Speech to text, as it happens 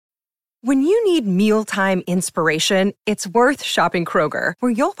When you need mealtime inspiration, it's worth shopping Kroger,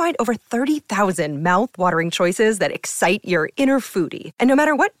 where you'll find over 30,000 mouth-watering choices that excite your inner foodie. And no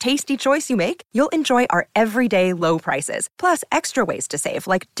matter what tasty choice you make, you'll enjoy our everyday low prices, plus extra ways to save,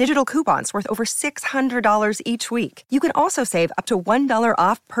 like digital coupons worth over $600 each week. You can also save up to $1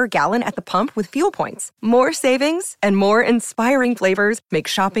 off per gallon at the pump with fuel points. More savings and more inspiring flavors make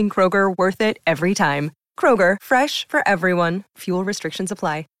shopping Kroger worth it every time. Kroger, fresh for everyone. Fuel restrictions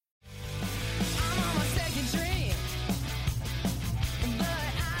apply.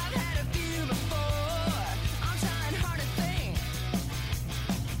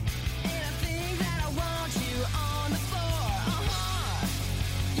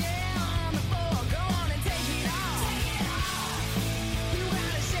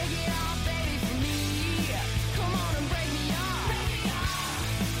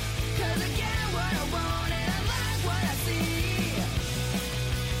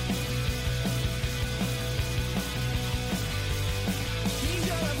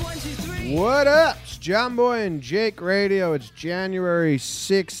 What up? It's John Boy and Jake Radio. It's January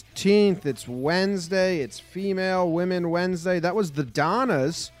 16th. It's Wednesday. It's Female Women Wednesday. That was the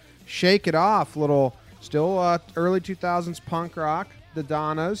Donnas. Shake It Off. Little, still early 2000s punk rock. The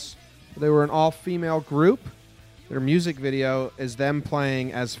Donnas. They were an all-female group. Their music video is them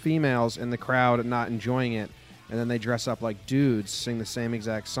playing as females in the crowd and not enjoying it. And then they dress up like dudes, sing the same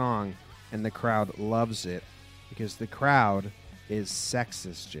exact song, and the crowd loves it because the crowd is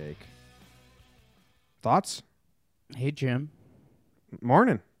sexist, Jake. Thoughts? Hey, Jim.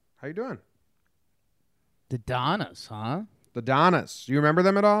 Morning. How you doing? The Donnas, huh? The Donnas. Do you remember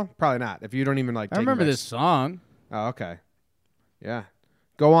them at all? Probably not. If you don't even like. I remember this song. Oh, okay. Yeah.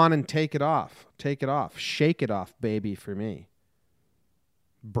 Go on and take it off. Take it off. Shake it off, baby, for me.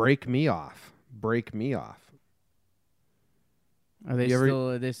 Break me off. Break me off. Are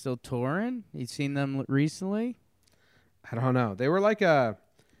they still touring? You seen them recently? I don't know. They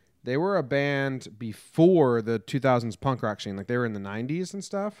were a band before the 2000s punk rock scene. Like they were in the 90s and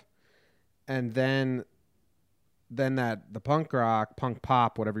stuff. And then the punk rock, punk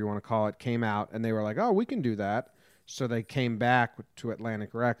pop, whatever you want to call it, came out and they were like, "Oh, we can do that." So they came back to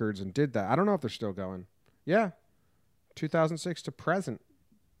Atlantic Records and did that. I don't know if they're still going. Yeah. 2006 to present.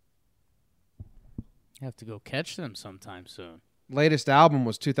 Have to go catch them sometime soon. Latest album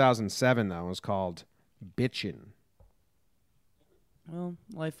was 2007 though. It was called Bitchin'. Well,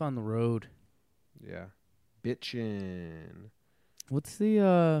 life on the road. Yeah. Bitchin'. What's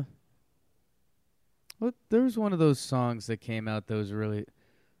the, there was one of those songs that came out that was really,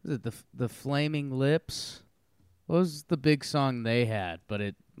 was it the Flaming Lips? What was the big song they had, but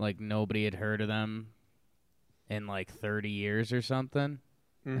it, like, nobody had heard of them in, like, 30 years or something?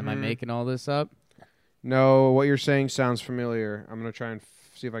 Mm-hmm. Am I making all this up? No, what you're saying sounds familiar. I'm going to try and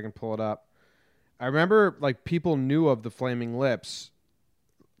see if I can pull it up. I remember, like, people knew of the Flaming Lips,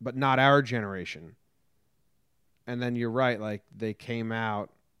 but not our generation. And then you're right, like, they came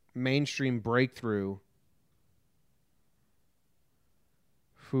out. Mainstream breakthrough.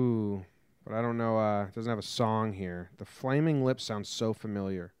 Whew. But I don't know, it doesn't have a song here. The Flaming Lips sounds so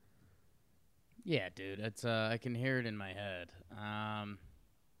familiar. Yeah, dude, it's I can hear it in my head.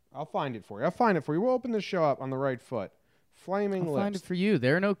 I'll find it for you. We'll open this show up on the right foot. Flaming Lips. I'll find it for you.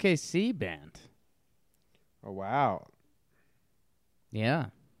 They're an OKC band. Oh, wow. Yeah.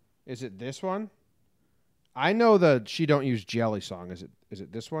 Is it this one? I know the She Don't Use Jelly song. Is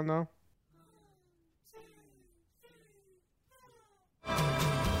it this one, though?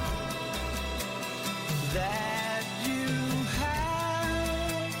 That you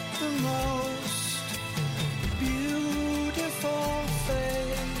have the most beautiful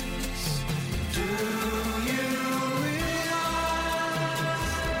face. Do you realize?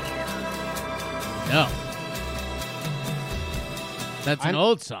 No. That's an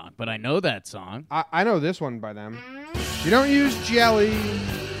old song, but I know that song. I know this one by them. She don't use jelly.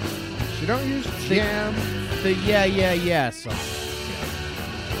 She don't use jam. The Yeah, Yeah, Yeah song.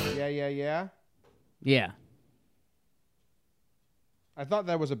 Yeah, yeah, yeah? Yeah. I thought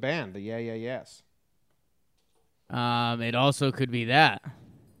that was a band, the Yeah, Yeah, Yes. It also could be that,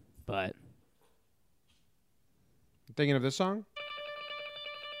 but... Thinking of this song?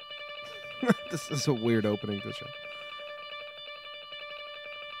 This is a weird opening to the show.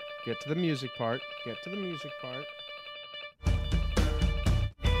 Get to the music part.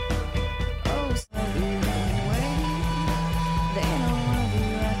 Oh, Is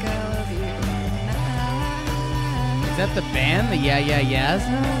that the band, the Yeah, Yeah, Yeahs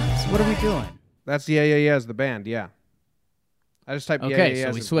now? So what are we doing? That's the Yeah, Yeah, Yeahs, the band, yeah. I just typed Yeah, Okay, Yeah, so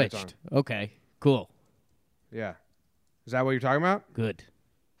Yeahs we into that switched. song. Okay, cool. Yeah. Is that what you're talking about? Good.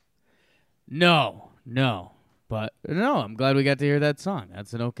 No. But no, I'm glad we got to hear that song.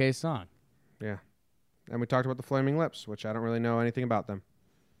 That's an okay song. Yeah. And we talked about the Flaming Lips, which I don't really know anything about them.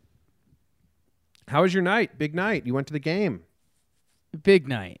 How was your night? Big night. You went to the game. Big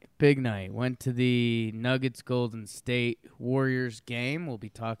night. Went to the Nuggets Golden State Warriors game. We'll be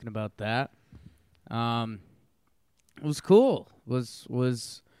talking about that. It was cool.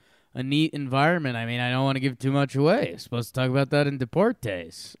 Was a neat environment. I mean, I don't want to give too much away. I'm supposed to talk about that in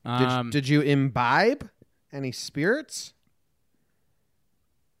Deportes. Did you imbibe any spirits?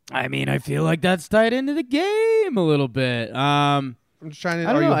 I mean, I feel like that's tied into the game a little bit. I'm just trying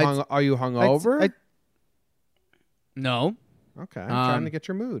to. Are you hungover? No. Okay, I'm trying to get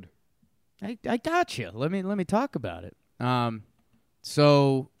your mood. I got you. Let me talk about it.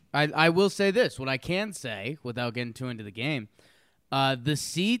 So I will say this. What I can say without getting too into the game, the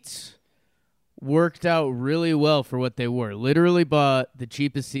seats worked out really well for what they were. Literally bought the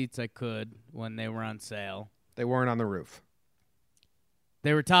cheapest seats I could when they were on sale. They weren't on the roof.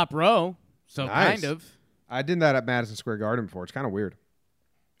 They were top row, so Nice. kind of. I did that at Madison Square Garden before. It's kind of weird.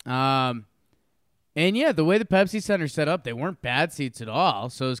 And yeah, the way the Pepsi Center's set up, they weren't bad seats at all.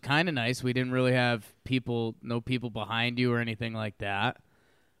 So it was kind of nice. We didn't really have no people behind you or anything like that.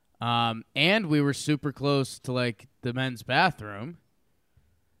 And we were super close to like the men's bathroom.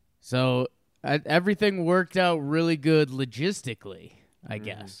 So everything worked out really good logistically, I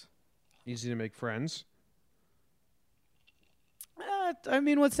guess. Easy to make friends. I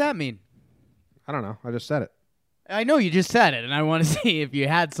mean, what's that mean? I don't know. I just said it. I know you just said it, and I want to see if you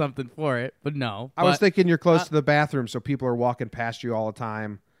had something for it, but no. I was thinking you're close to the bathroom, so people are walking past you all the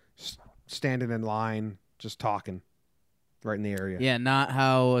time, standing in line, just talking right in the area. Yeah, not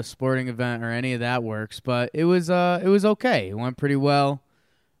how a sporting event or any of that works, but it was okay. It went pretty well.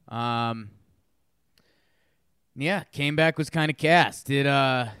 Yeah, came back, was kind of cast.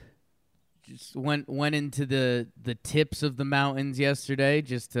 Just went into the tips of the mountains yesterday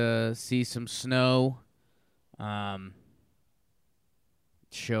just to see some snow.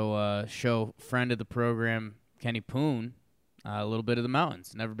 Show friend of the program Kenny Poon a little bit of the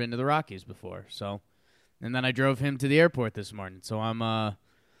mountains. Never been to the Rockies before, so. And then I drove him to the airport this morning, so I've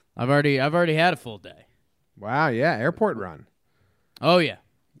already had a full day. Wow, yeah, airport run. Oh yeah,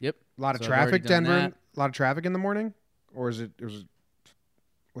 yep. A lot of So I've already traffic, done Denver. that. A lot of traffic in the morning, or was it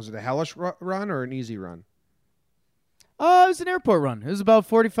a hellish run or an easy run? Oh, it was an airport run. It was about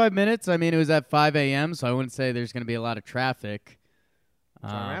 45 minutes. I mean, it was at 5 a.m., so I wouldn't say there's going to be a lot of traffic.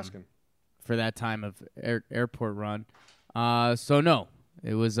 That's what I'm asking. For that time of airport run. So no,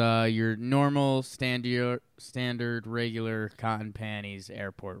 it was your normal standard regular cotton panties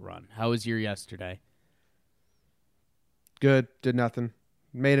airport run. How was your yesterday? Good. Did nothing.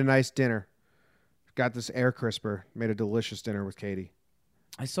 Made a nice dinner. Got this air crisper. Made a delicious dinner with Katie.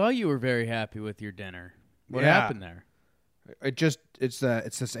 I saw you were very happy with your dinner. What Yeah. happened there? It's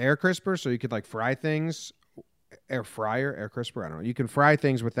this air crisper, so you could like fry things. Air crisper. I don't know. You can fry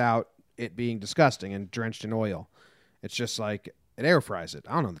things without it being disgusting and drenched in oil. It's just like it air fries it.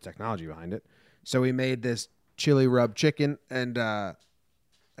 I don't know the technology behind it. So we made this chili rub chicken and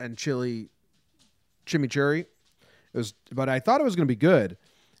chili chimichurri. But I thought it was going to be good,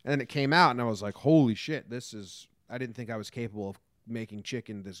 and then it came out, and I was like, "Holy shit! I didn't think I was capable of making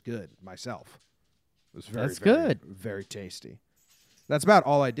chicken this good myself." It was That's very, good. very tasty. That's about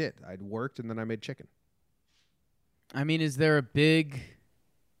all I did. I'd worked, and then I made chicken. I mean, is there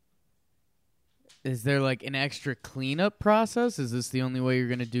like an extra cleanup process? Is this the only way you're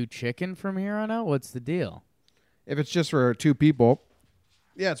going to do chicken from here on out? What's the deal? If it's just for two people,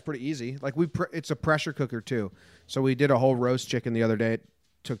 yeah, it's pretty easy. Like it's a pressure cooker too. So we did a whole roast chicken the other day. It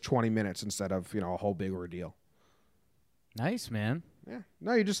took 20 minutes instead of a whole big ordeal. Nice, man. Yeah.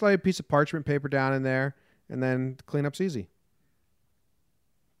 No, you just lay a piece of parchment paper down in there, and then cleanup's easy.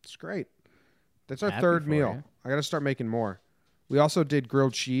 It's great. That's our Happy third for meal. you. I got to start making more. We also did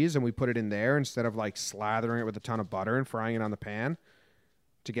grilled cheese, and we put it in there instead of like slathering it with a ton of butter and frying it on the pan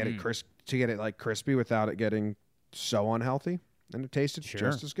to get it like crispy without it getting so unhealthy. And it tasted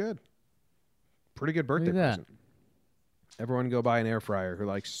just as good. Pretty good birthday Look at that. present. Everyone go buy an air fryer who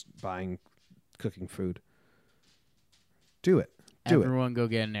likes cooking food. Do it. Everyone go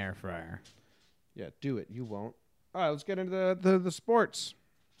get an air fryer. Yeah, do it. You won't. All right, let's get into the sports.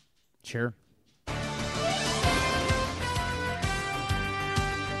 Sure.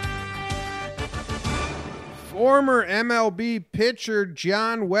 Former MLB pitcher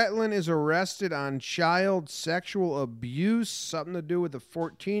John Wetland is arrested on child sexual abuse. Something to do with a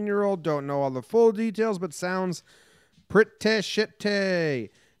 14-year-old. Don't know all the full details, but sounds pretty shitty.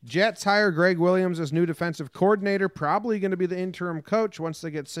 Jets hire Greg Williams as new defensive coordinator, probably going to be the interim coach once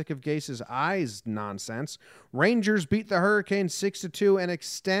they get sick of Gase's eyes nonsense. Rangers beat the Hurricanes 6-2 and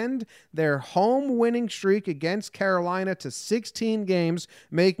extend their home winning streak against Carolina to 16 games,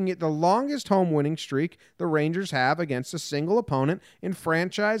 making it the longest home winning streak the Rangers have against a single opponent in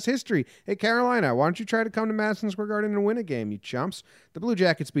franchise history. Hey, Carolina, why don't you try to come to Madison Square Garden and win a game, you chumps? The Blue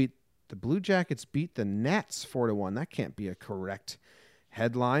Jackets beat the Nets 4-1. That can't be a correct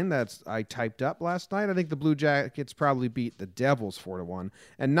headline that's I typed up last night. I think the Blue Jackets probably beat the Devils 4-1.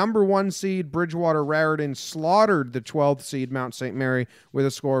 And number 1 seed Bridgewater Raritan slaughtered the 12th seed Mount St. Mary with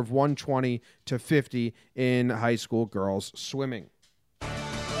a score of 120-50 in high school girls swimming.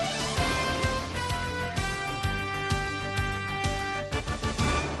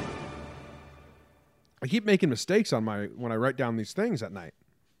 I keep making mistakes on when I write down these things at night.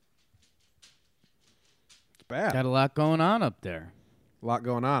 It's bad. Got a lot going on up there. A lot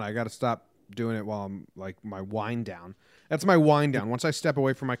going on. I got to stop doing it while I'm like my wind down. That's my wind down. Once I step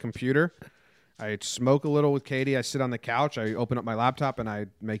away from my computer, I smoke a little with Katie. I sit on the couch. I open up my laptop and I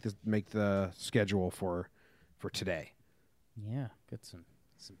make the schedule for today. Yeah, got some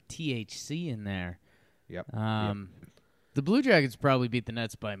THC in there. Yep. The Blue Jackets probably beat the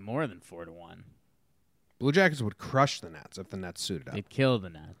Nets by more than 4-1. Blue Jackets would crush the Nets if the Nets suited up. They'd kill the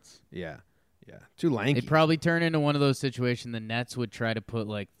Nets. Yeah. Too lanky. It'd probably turn into one of those situations the Nets would try to put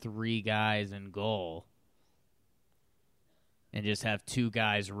like 3 guys in goal and just have 2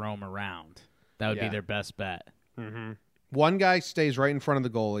 guys roam around. That would be their best bet. Mm-hmm. One guy stays right in front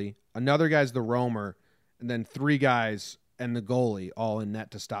of the goalie. Another guy's the roamer. And then 3 guys and the goalie all in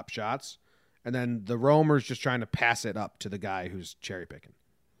net to stop shots. And then the roamer's just trying to pass it up to the guy who's cherry picking.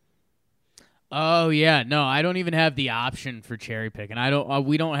 Oh yeah, no, I don't even have the option for cherry picking.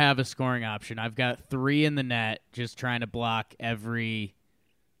 We don't have a scoring option. I've got 3 in the net, just trying to block every,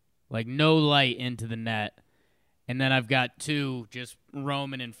 like no light into the net, and then I've got 2 just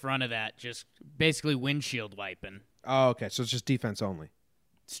roaming in front of that, just basically windshield wiping. Oh, okay, so it's just defense only.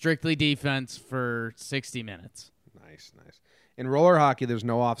 Strictly defense for 60 minutes. Nice. In roller hockey, there's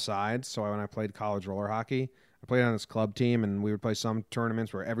no offsides. So when I played college roller hockey, I played on this club team, and we would play some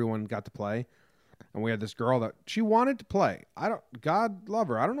tournaments where everyone got to play. And we had this girl that she wanted to play. God love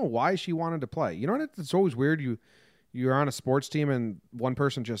her. I don't know why she wanted to play. You know what? It's always weird. You're on a sports team and one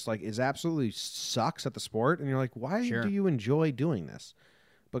person just like is absolutely sucks at the sport, and you're like, why do you enjoy doing this?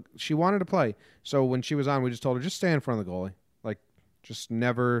 But she wanted to play. So when she was on, we just told her just stay in front of the goalie. Like just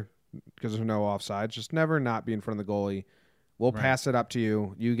never, because there's no offsides. Just never not be in front of the goalie. We'll pass it up to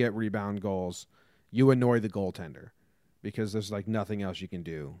you. You get rebound goals. You annoy the goaltender because there's like nothing else you can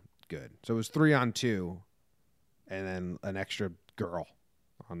do. Good. So it was 3-on-2 and then an extra girl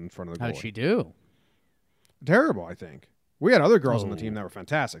in front of the goalie. How'd she do? Terrible, I think. We had other girls on the team that were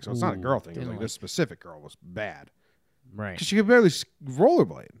fantastic, so it's not a girl thing. It was like this specific girl was bad. Right. Because she could barely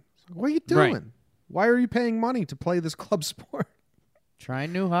rollerblade. What are you doing? Right. Why are you paying money to play this club sport?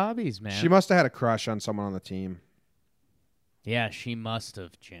 Trying new hobbies, man. She must have had a crush on someone on the team. Yeah, she must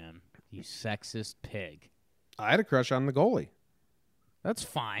have, Jim. You sexist pig. I had a crush on the goalie. That's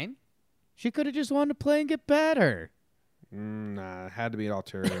fine. She could have just wanted to play and get better. Nah, it had to be an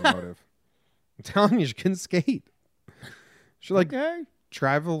ulterior motive. I'm telling you, she couldn't skate. She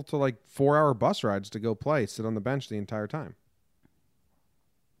traveled to 4-hour bus rides to go play, sit on the bench the entire time.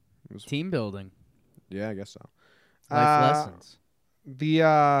 It was team building. Yeah, I guess so. Life lessons. What do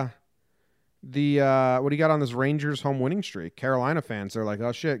you got on this Rangers home winning streak? Carolina fans, they're like,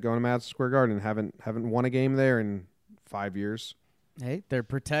 oh shit, going to Madison Square Garden, haven't won a game there in 5 years. Hey, they're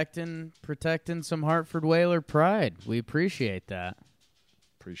protecting some Hartford Whaler pride. We appreciate that.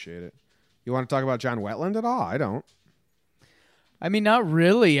 Appreciate it. You want to talk about John Wetland at all? I don't. I mean, not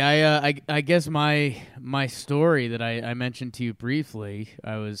really. I guess my story that I mentioned to you briefly.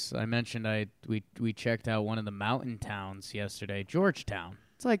 We checked out one of the mountain towns yesterday, Georgetown.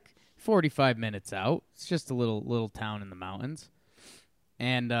 It's like 45 minutes out. It's just a little town in the mountains,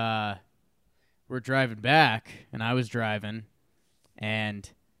 and we're driving back, and I was driving. And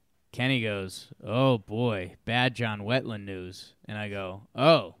Kenny goes, "Oh boy, bad John Wetland news." And I go,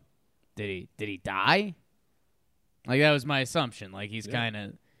 "Oh, did he die?" Like that was my assumption. Like he's kind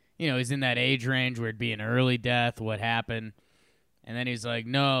of, he's in that age range where it'd be an early death. What happened? And then he's like,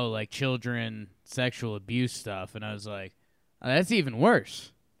 "No, like children sexual abuse stuff." And I was like, oh, "That's even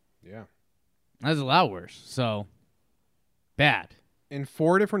worse." Yeah, that's a lot worse. So bad. In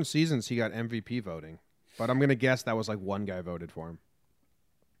 4 different seasons, he got MVP voting. But I'm going to guess that was like one guy voted for him.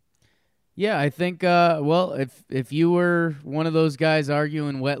 Yeah, I think, if you were one of those guys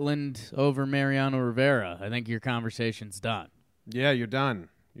arguing Wetland over Mariano Rivera, I think your conversation's done. Yeah, you're done.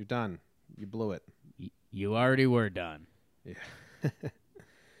 You're done. You blew it. You already were done. Yeah.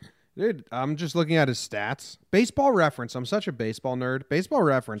 Dude, I'm just looking at his stats. Baseball Reference. I'm such a baseball nerd. Baseball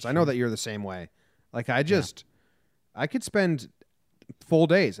Reference. I know that you're the same way. Like, I could spend full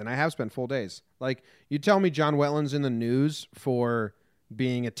days, and I have spent full days. Like, you tell me John Wetland's in the news for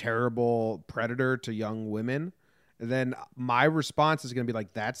being a terrible predator to young women, then my response is going to be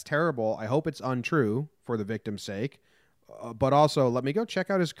like, that's terrible. I hope it's untrue for the victim's sake. But also, let me go check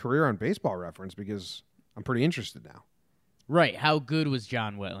out his career on Baseball Reference because I'm pretty interested now. Right. How good was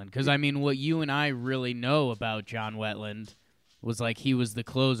John Wetland? Because, I mean, what you and I really know about John Wetland was, like, he was the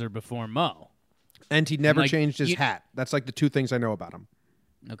closer before Mo. And he never changed his hat. That's, like, the two things I know about him.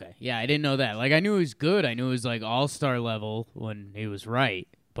 Okay. Yeah, I didn't know that. Like, I knew he was good. I knew he was, like, all-star level when he was right.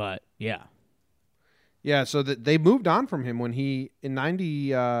 But, yeah. Yeah, so they moved on from him when in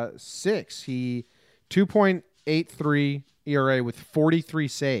 96, he 2.83 ERA with 43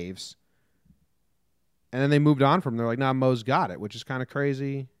 saves. And then they moved on from him. They're like, nah, Mo's got it, which is kind of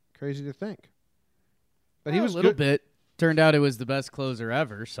crazy to think. But he was a little good. bit. Turned out it was the best closer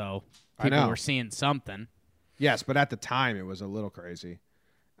ever, so people were seeing something. Yes, but at the time it was a little crazy.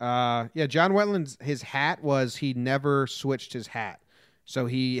 John Wetland's his hat was he never switched his hat. So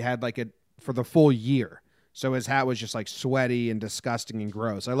he had for the full year. So his hat was just like sweaty and disgusting and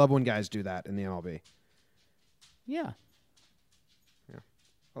gross. I love when guys do that in the MLB. Yeah.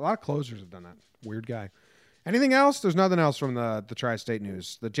 A lot of closers have done that. Weird guy. Anything else? There's nothing else from the Tri-State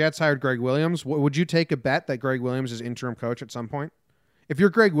news. The Jets hired Greg Williams. Would you take a bet that Greg Williams is interim coach at some point? If you're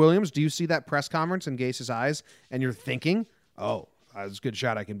Greg Williams, do you see that press conference in Gase's eyes and you're thinking, oh, that's a good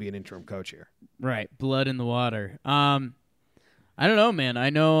shot I can be an interim coach here? Right. Blood in the water. I don't know, man. I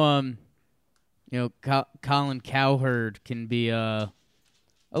know, Colin Cowherd can be a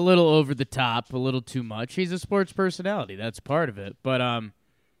little over the top, a little too much. He's a sports personality. That's part of it. But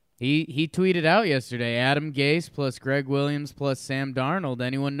he tweeted out yesterday, Adam Gase plus Greg Williams plus Sam Darnold.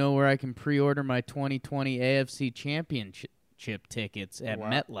 Anyone know where I can pre-order my 2020 AFC Championship tickets at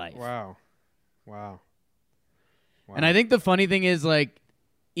MetLife? Wow. And I think the funny thing is, like,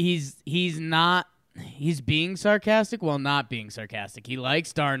 he's being sarcastic while not being sarcastic. He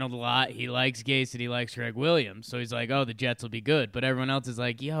likes Darnold a lot. He likes Gase and he likes Greg Williams. So he's like, oh, the Jets will be good. But everyone else is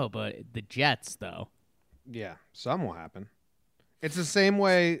like, yo, but the Jets, though. Yeah, some will happen. It's the same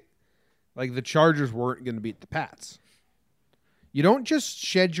way, like, the Chargers weren't going to beat the Pats. You don't just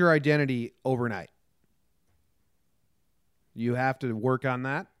shed your identity overnight. You have to work on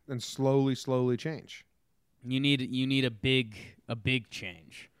that and slowly change. You need a big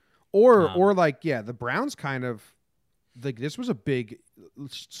change. Or the Browns kind of, like, this was a big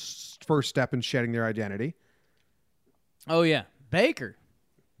first step in shedding their identity. Oh yeah, Baker.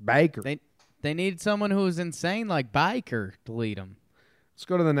 They need someone who is insane like Baker to lead them. Let's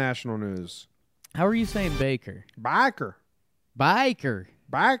go to the national news. How are you saying Baker? Baker.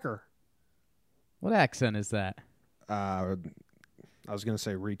 What accent is that? I was going to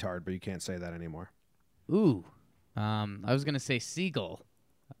say retard, but you can't say that anymore. Ooh. I was going to say seagull.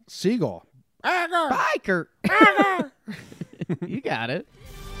 Baker. You got it.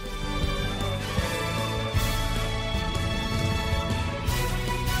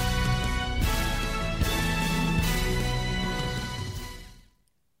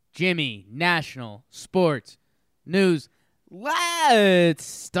 Jimmy, national sports news. Let's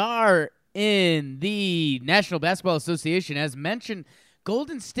start in the National Basketball Association. As mentioned,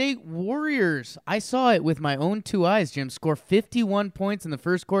 Golden State Warriors, I saw it with my own two eyes, Jim, score 51 points in the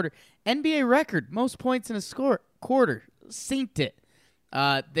first quarter. NBA record, most points in a quarter. Synced it.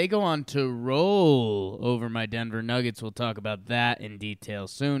 They go on to roll over my Denver Nuggets. We'll talk about that in detail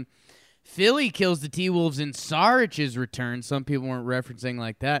soon. Philly kills the T-Wolves in Saric's return. Some people weren't referencing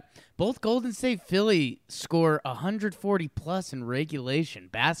like that. Both Golden State Philly score 140-plus in regulation.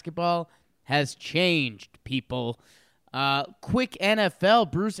 Basketball has changed, people. Quick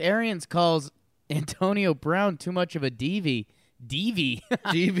NFL. Bruce Arians calls Antonio Brown too much of a DV. DV.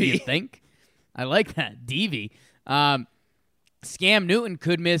 You think? I like that. DV. Scam Newton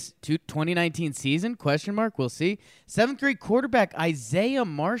could miss 2019 season? ? We'll see. 7th grade quarterback Isaiah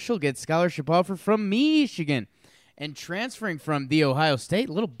Marshall gets scholarship offer from Michigan. And transferring from The Ohio State,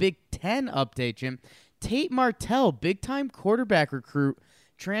 little Big Ten update, Jim. Tate Martell, big-time quarterback recruit,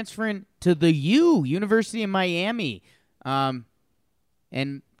 transferring to the University of Miami. And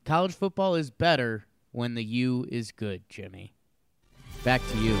college football is better when the U is good, Jimmy. Back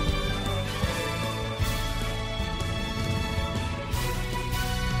to you.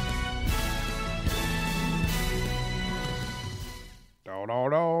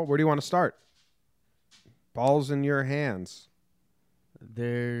 Where do you want to start? Ball's in your hands.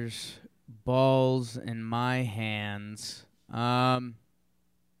 There's balls in my hands. Well,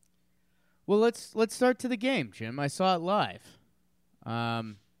 let's start to the game, Jim. I saw it live.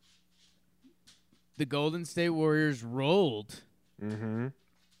 The Golden State Warriors rolled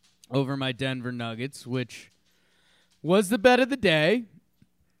over my Denver Nuggets, which was the bet of the day.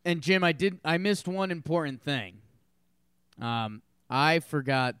 And Jim, I missed one important thing. I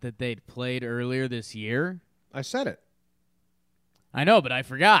forgot that they'd played earlier this year. I said it. I know, but I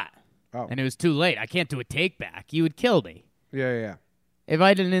forgot. Oh. And it was too late. I can't do a take back. You would kill me. Yeah. If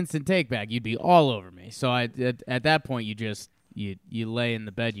I did an instant take back, you'd be all over me. So at that point, you lay in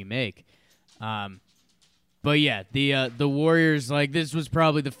the bed you make. But yeah, the Warriors, like, this was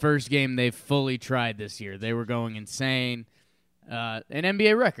probably the first game they fully tried this year. They were going insane. An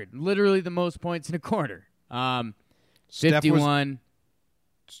NBA record, literally the most points in a quarter. 51.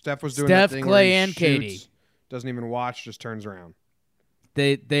 Steph was doing Steph, that thing Clay, where he and shoots, KD. doesn't even watch, just turns around.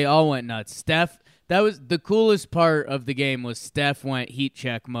 They all went nuts. Steph, that was the coolest part of the game was Steph went heat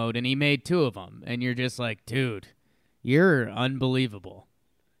check mode, and he made 2 of them. And you're just like, dude, you're unbelievable.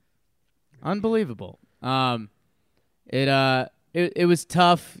 Unbelievable. It was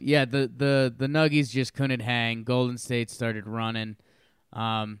tough. Yeah, the Nuggies just couldn't hang. Golden State started running.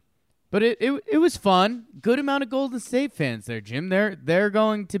 But it was fun. Good amount of Golden State fans there, Jim. They're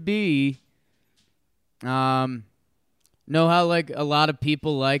going to be know how, like, a lot of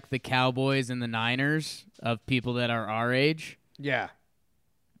people like the Cowboys and the Niners of people that are our age? Yeah.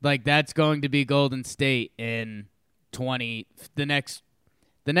 Like, that's going to be Golden State in the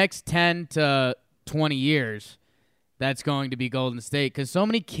next 10 to 20 years. That's going to be Golden State because so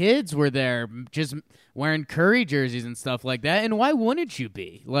many kids were there just wearing Curry jerseys and stuff like that. And why wouldn't you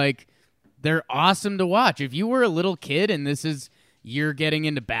be? Like, they're awesome to watch. If you were a little kid and you're getting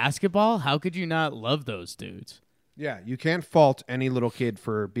into basketball, how could you not love those dudes? Yeah, you can't fault any little kid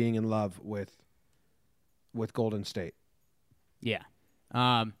for being in love with Golden State. Yeah.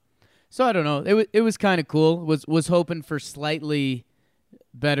 So I don't know. It was kind of cool. Was hoping for slightly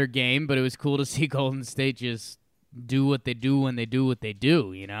better game, but it was cool to see Golden State just do what they do when they do what they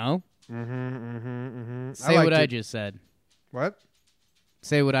do, you know? Say what I just said. What?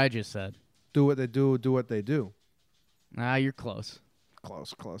 Say what I just said. Do what they do what they do. Ah, you're close.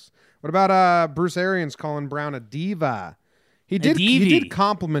 Close. What about Bruce Arians calling Brown a diva? He did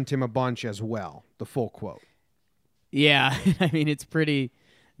compliment him a bunch as well, the full quote. Yeah, I mean, it's a pretty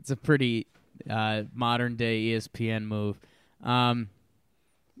modern-day ESPN move.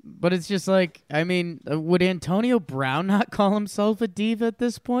 But it's just like, I mean, would Antonio Brown not call himself a diva at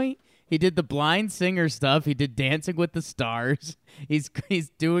this point? He did the blind singer stuff. He did Dancing with the Stars. He's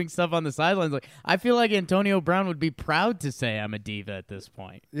doing stuff on the sidelines. Like, I feel like Antonio Brown would be proud to say I'm a diva at this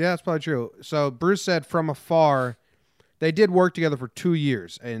point. Yeah, that's probably true. So Bruce said from afar, they did work together for 2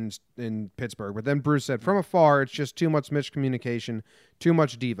 years in Pittsburgh. But then Bruce said from afar, it's just too much miscommunication, too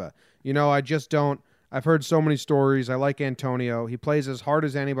much diva. You know, I just don't. I've heard so many stories. I like Antonio. He plays as hard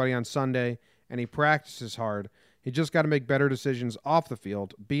as anybody on Sunday, and he practices hard. He just got to make better decisions off the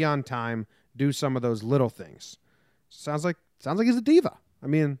field, be on time, do some of those little things. Sounds like he's a diva. I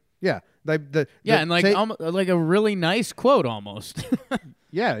mean, yeah. And like a really nice quote almost.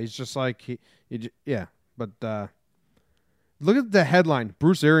 Yeah, he's just like, yeah. But look at the headline.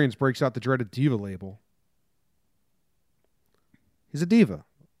 Bruce Arians breaks out the dreaded diva label. He's a diva.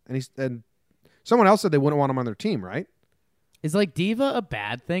 And someone else said they wouldn't want him on their team, right? Is, like, diva a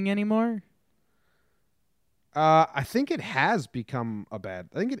bad thing anymore? I think it has become I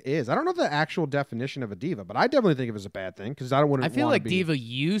think it is. I don't know the actual definition of a diva, but I definitely think it was a bad thing because I feel like diva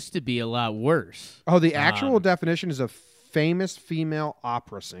used to be a lot worse. Oh, the actual definition is a famous female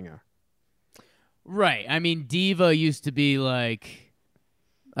opera singer. Right. I mean, diva used to be like,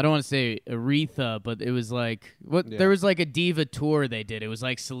 I don't want to say Aretha, but it was like there was like a diva tour they did. It was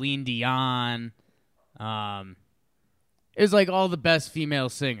like Celine Dion. It was like all the best female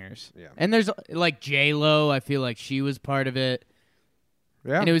singers. Yeah. And there's like J-Lo, I feel like she was part of it.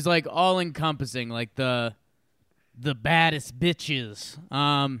 Yeah. And it was like all encompassing, like the baddest bitches.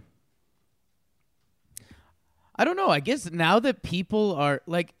 I don't know. I guess now that people are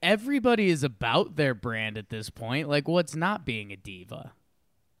like everybody is about their brand at this point, like what's not being a diva?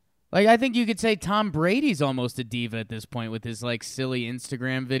 Like I think you could say Tom Brady's almost a diva at this point with his like silly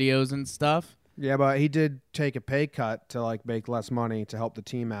Instagram videos and stuff. Yeah, but he did take a pay cut to like make less money to help the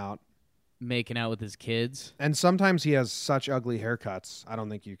team out. Making out with his kids. And sometimes he has such ugly haircuts. I don't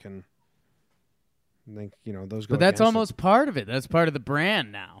think you can think, those go. But that's almost part of it. That's part of the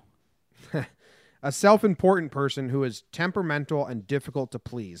brand now. A self-important person who is temperamental and difficult to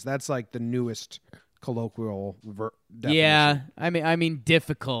please. That's like the newest colloquial definition. Yeah, I mean,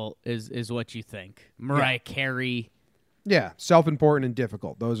 difficult is what you think. Mariah Carey. Yeah, self-important and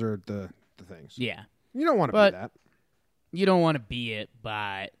difficult. Those are the things. Yeah, You don't want to be that. you don't want to be it,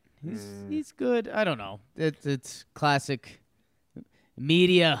 but he's good. I don't know. It's classic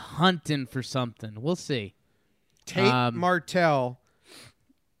media hunting for something. We'll see. Tate Martell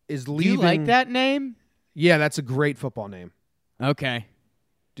is Do leaving. you like that name? Yeah, that's a great football name. Okay.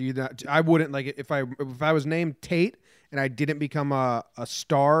 Do you not? I wouldn't like it if I was named Tate and I didn't become a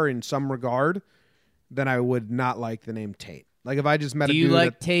star in some regard, then I would not like the name Tate. Like if I just met Do a you dude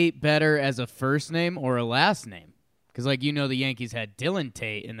like Tate better as a first name or a last name? Because the Yankees had Dylan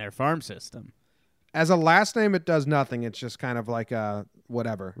Tate in their farm system. as a last name, it does nothing. It's just kind of like a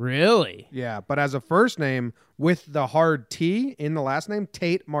whatever. Really? Yeah, but as a first name with the hard T in the last name,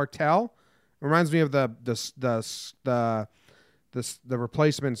 Tate Martell, reminds me of the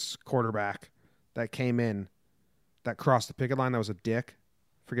replacements quarterback that came in that crossed the picket line. That was a dick.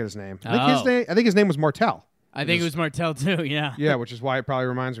 Forget his name. I think his name was Martell. I think it was Martell too. Yeah. Yeah, which is why it probably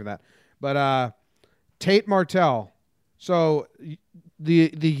reminds me of that. But Tate Martell. So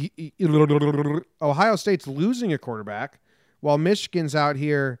the Ohio State's losing a quarterback while Michigan's out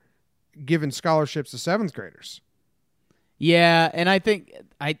here giving scholarships to seventh graders. Yeah, and I think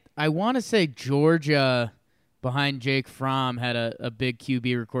I want to say Georgia behind Jake Fromm had a big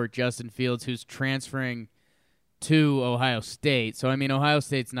QB recruit, Justin Fields, who's transferring to Ohio State. So, I mean, Ohio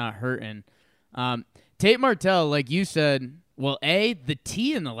State's not hurting. Tate Martell, like you said, well, the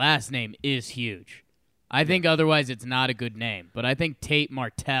T in the last name is huge. I think otherwise it's not a good name, but I think Tate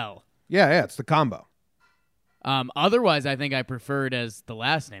Martell. Yeah, it's the combo. Otherwise, I think I prefer it as the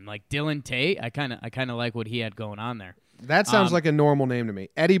last name, like Dylan Tate. I kind of like what he had going on there. That sounds like a normal name to me.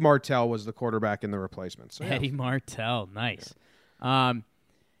 Eddie Martell was the quarterback in the replacements. So, yeah. Eddie Martell, nice.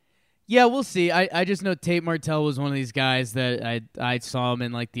 Yeah, we'll see. I just know Tate Martell was one of these guys that I saw him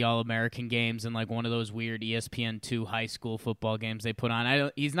in like the All-American games and like one of those weird ESPN2 high school football games they put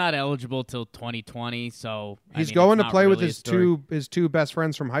on. He's not eligible till 2020, so he's going to play with really his two best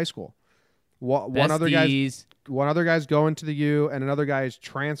friends from high school. One other guy's going to the U, and another guy is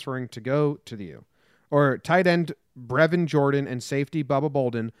transferring to go to the U. Or tight end Brevin Jordan and safety Bubba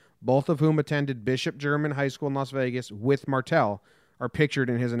Bolden, both of whom attended Bishop German High School in Las Vegas with Martell, are pictured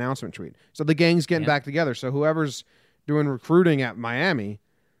in his announcement tweet. So the gang's getting back together. So whoever's doing recruiting at Miami,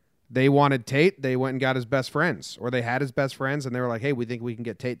 they wanted Tate. They went and got his best friends, or they had his best friends, and they were like, hey, we think we can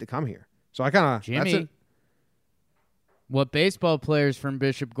get Tate to come here. So I kind of, Jimmy, that's it. What baseball players from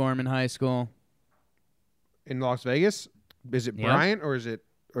Bishop Gorman High School? In Las Vegas? Is it Bryant or is it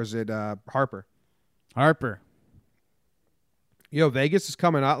Harper? Harper. Vegas is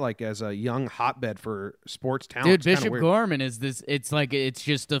coming out like as a young hotbed for sports talent. Dude, Bishop Gorman is this. It's like it's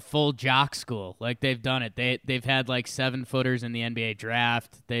just a full jock school. Like they've done it. They've had like 7-footers in the NBA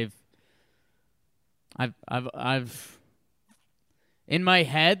draft. I've in my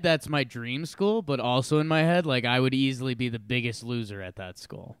head that's my dream school, but also in my head like I would easily be the biggest loser at that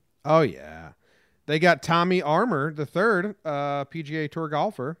school. Oh yeah, they got Tommy Armour the third, PGA Tour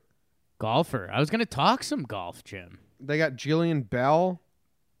golfer. I was gonna talk some golf, Jim. They got Jillian Bell,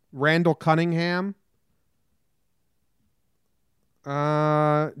 Randall Cunningham,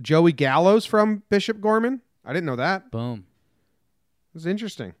 Joey Gallows from Bishop Gorman. I didn't know that. Boom. It was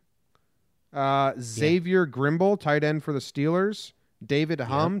interesting. Xavier Grimble, tight end for the Steelers. David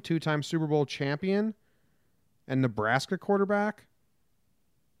Hum, two-time Super Bowl champion and Nebraska quarterback.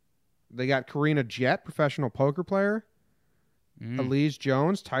 They got Karina Jett, professional poker player. Elise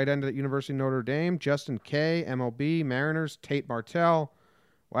Jones, tight end at University of Notre Dame. Justin Kay, MLB, Mariners. Tate Martell.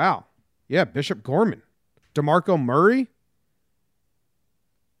 Wow. Yeah, Bishop Gorman. DeMarco Murray.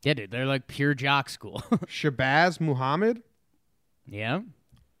 Yeah, dude, they're like pure jock school. Shabazz Muhammad. Yeah.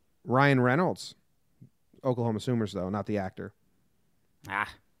 Ryan Reynolds. Oklahoma Sooners, though, not the actor.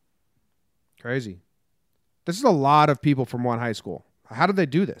 Crazy. This is a lot of people from one high school. How did they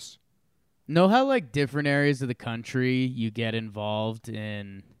do this? Know how like different areas of the country you get involved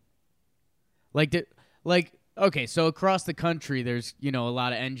in, okay, so across the country there's a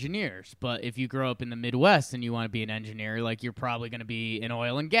lot of engineers, but if you grow up in the Midwest and you want to be an engineer, like you're probably going to be an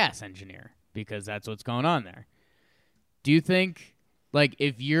oil and gas engineer because that's what's going on there. Do you think like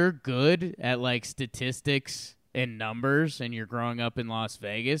if you're good at like statistics and numbers and you're growing up in Las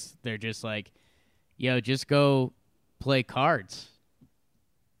Vegas, they're just like, yo, just go play cards?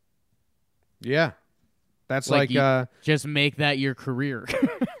 Yeah. That's just make that your career.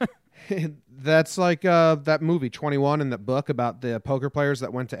 That's like that movie 21 and that book about the poker players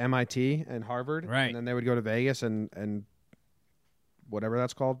that went to MIT and Harvard. Right. And then they would go to Vegas and whatever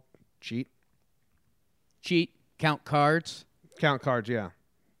that's called, cheat. cheat, count cards. Count cards, yeah.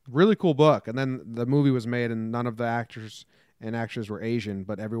 Really cool book. And then the movie was made, and none of the actors and actresses were Asian,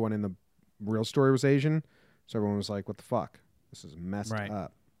 but everyone in the real story was Asian. So everyone was like, what the fuck? This is messed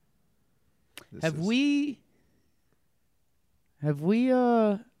up. Have we who's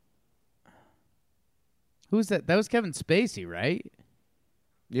that? That was Kevin Spacey, right?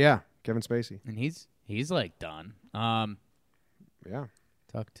 Yeah, Kevin Spacey. And he's like done. Yeah.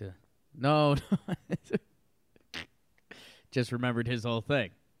 Talk to no. Just remembered his whole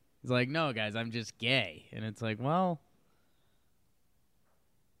thing. He's like, no, guys, I'm just gay. And it's like, well,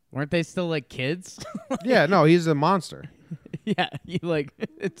 weren't they still like kids? Yeah, no, he's a monster. Yeah,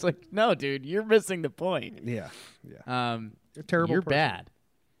 it's like, no, dude, you're missing the point. Yeah. You're a terrible You're person. bad.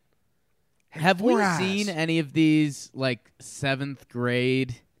 Have we Four seen eyes. any of these like 7th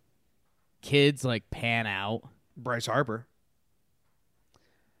grade kids like pan out? Bryce Harper.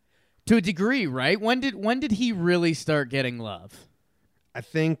 To a degree, right? When did he really start getting love? I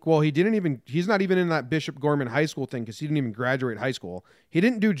think, well, he's not even in that Bishop Gorman High School thing because he didn't even graduate high school. He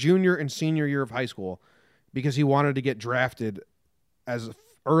didn't do junior and senior year of high school because he wanted to get drafted as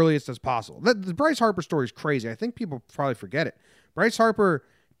earliest as possible. The Bryce Harper story is crazy. I think people probably forget it. Bryce Harper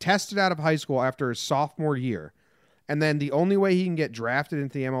tested out of high school after his sophomore year, and then the only way he can get drafted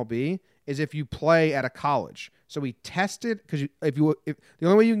into the MLB is if you play at a college. So he tested because if the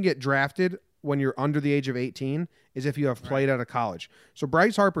only way you can get drafted when you're under the age of 18 is if you have played at a college. So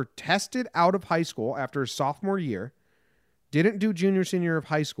Bryce Harper tested out of high school after his sophomore year, didn't do junior, senior of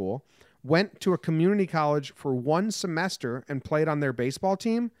high school, went to a community college for 1 semester and played on their baseball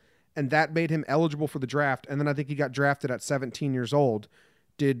team, and that made him eligible for the draft. And then I think he got drafted at 17 years old,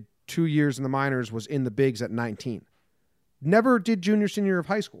 did 2 years in the minors, was in the bigs at 19. Never did junior, senior of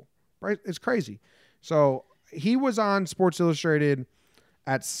high school. Right? It's crazy. So he was on Sports Illustrated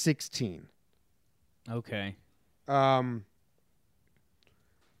at 16. Okay. The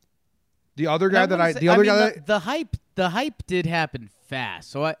other guy the hype did happen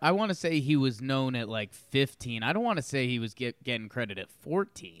fast. So I want to say he was known at like 15. I don't want to say he was getting credit at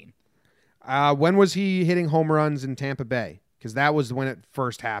 14. When was he hitting home runs in Tampa Bay? Because that was when it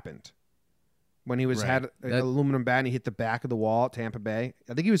first happened. When he was had an aluminum bat and he hit the back of the wall at Tampa Bay.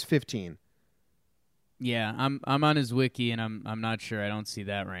 I think he was 15. Yeah, I'm on his wiki and I'm not sure. I don't see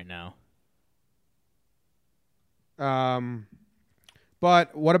that right now.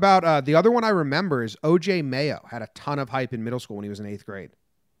 But what about the other one I remember is O.J. Mayo had a ton of hype in middle school when he was in 8th grade.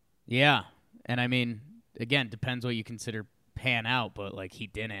 Yeah, and I mean, again, depends what you consider pan out, but like he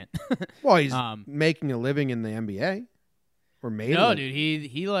didn't. Well, he's making a living in the NBA. Or made no, it. dude,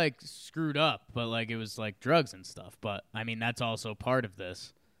 he like screwed up, but like it was like drugs and stuff. But I mean, that's also part of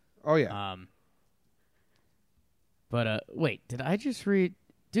this. Oh yeah. But wait, did I just read,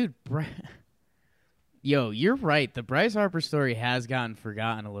 dude? Yo, you're right. The Bryce Harper story has gotten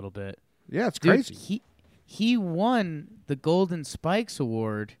forgotten a little bit. Yeah, it's Dude, crazy. He won the Golden Spikes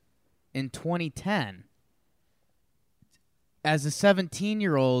Award in 2010 as a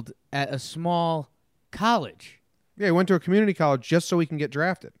 17-year-old at a small college. Yeah, he went to a community college just so he can get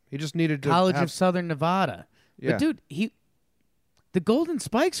drafted. He just needed to College of Southern Nevada. Yeah. But dude, the Golden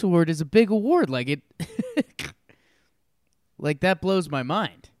Spikes Award is a big award. Like it like that blows my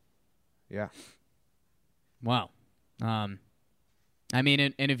mind. Yeah. Wow. I mean,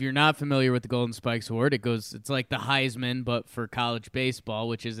 and if you're not familiar with the Golden Spikes Award, it's like the Heisman, but for college baseball,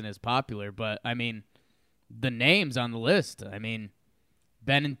 which isn't as popular. But I mean, the names on the list. I mean,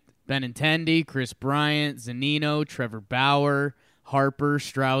 Benintendi, Chris Bryant, Zunino, Trevor Bauer, Harper,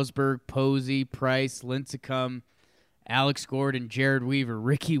 Strasburg, Posey, Price, Lincecum, Alex Gordon, Jared Weaver,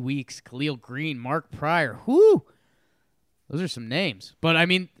 Ricky Weeks, Khalil Green, Mark Pryor. Whoo! Those are some names. But, I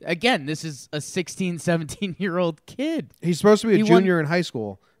mean, again, this is a 16, 17-year-old kid. He's supposed to be a junior in high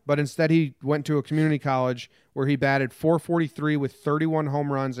school, but instead he went to a community college where he batted .443 with 31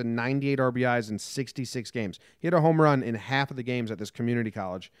 home runs and 98 RBIs in 66 games. He had a home run in half of the games at this community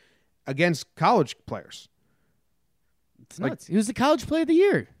college against college players. It's nuts. He was the college player of the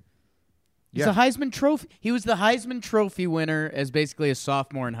year. He's a Heisman Trophy. He was the Heisman Trophy winner as basically a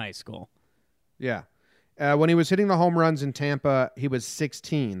sophomore in high school. Yeah. When he was hitting the home runs in Tampa, he was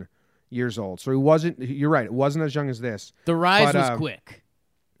 16 years old. So he wasn't, you're right, it wasn't as young as this. The rise was quick.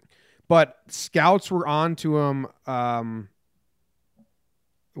 But scouts were on to him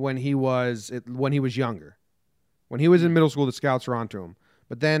when he was younger. When he was in middle school, the scouts were on to him.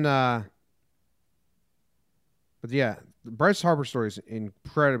 But then, but yeah, the Bryce Harper story is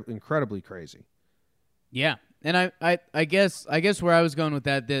incredibly crazy. Yeah. And I guess where I was going with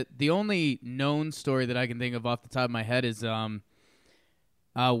that, the only known story that I can think of off the top of my head is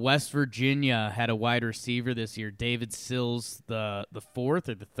West Virginia had a wide receiver this year, David Sills, the fourth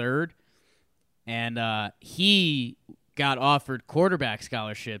or the third, and he got offered quarterback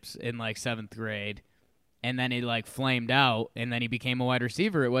scholarships in like 7th grade, and then he like flamed out, and then he became a wide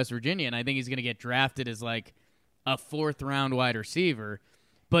receiver at West Virginia, and I think he's going to get drafted as like a 4th-round wide receiver,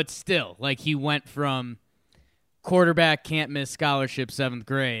 but still, like he went from quarterback can't miss scholarship 7th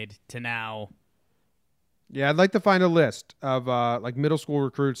grade to now. Yeah, I'd like to find a list of like middle school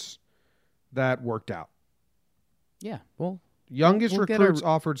recruits that worked out. Yeah, well, Youngest we'll get recruits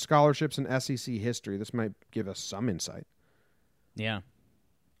offered scholarships in SEC history. This might give us some insight. yeah.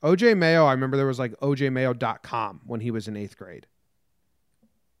 OJ Mayo, I remember there was like ojmayo.com when he was in 8th grade.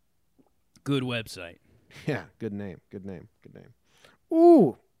 Good website. Yeah, good name.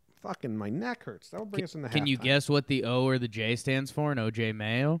 Ooh, fucking my neck hurts. That'll bring us in the Can you halftime. guess what the O or the J stands for in OJ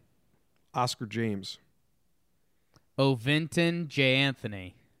Mayo? Oscar James. Ovinton J.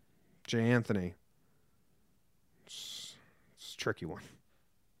 Anthony. J. Anthony. It's a tricky one.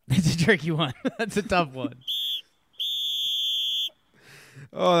 It's a tricky one. That's a tough one.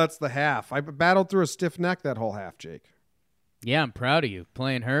 Oh, that's the half. I battled through a stiff neck that whole half, Jake. Yeah, I'm proud of you.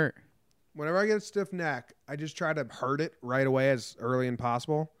 Playing hurt. Whenever I get a stiff neck, I just try to hurt it right away as early as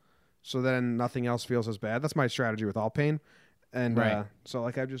possible so then nothing else feels as bad. That's my strategy with all pain. And Right. So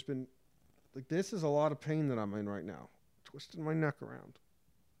like I've just been like, this is a lot of pain that I'm in right now. Twisting my neck around.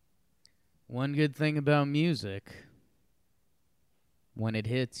 One good thing about music, when it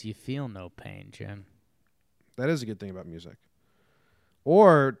hits, you feel no pain, Jim. That is a good thing about music.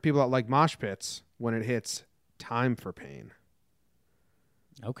 Or people that like mosh pits, when it hits, time for pain.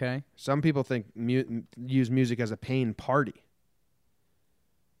 Okay. Some people think use music as a pain party.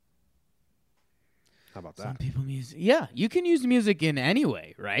 How about Some that? people music. Yeah, you can use music in any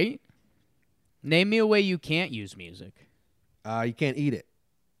way, right? Name me a way you can't use music. You can't eat it.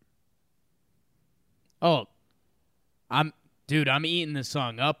 Oh, I'm eating this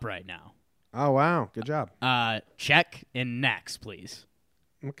song up right now. Oh, wow. Good job. Check and next, please.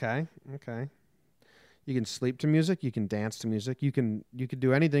 Okay. You can sleep to music. You can dance to music. You can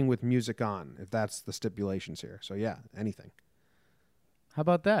do anything with music on, if that's the stipulations here. So, yeah, anything. How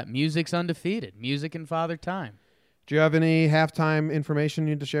about that? Music's undefeated. Music and Father Time. Do you have any halftime information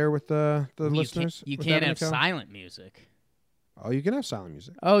you need to share with the listeners? You with can't Evan have and Co? silent music. Oh, you can have silent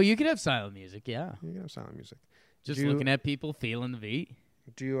music. Oh, you can have silent music, yeah. You can have silent music. Just Do you- looking at people, feeling the beat.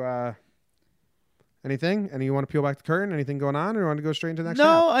 Do you, anything? And you want to peel back the curtain? Anything going on, or you want to go straight into the next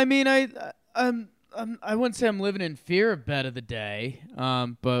No, half? I mean, I wouldn't say I'm living in fear of bet of the day,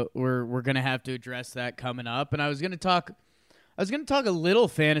 but we're gonna have to address that coming up. And I was gonna talk a little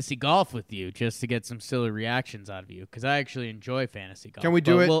fantasy golf with you just to get some silly reactions out of you because I actually enjoy fantasy golf. Can we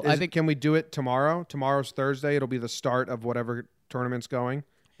do it? Well, I think Can we do it tomorrow? Tomorrow's Thursday. It'll be the start of whatever tournament's going.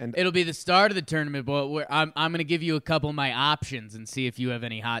 And it'll be the start of the tournament, but I'm gonna give you a couple of my options and see if you have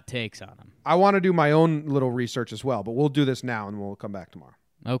any hot takes on them. I want to do my own little research as well, but we'll do this now and we'll come back tomorrow.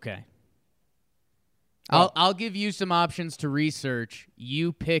 Okay. Oh. I'll give you some options to research.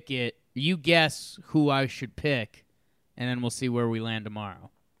 You pick it. You guess who I should pick, and then we'll see where we land tomorrow.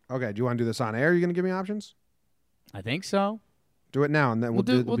 Okay. Do you want to do this on air? Are you going to give me options? I think so. Do it now, and then we'll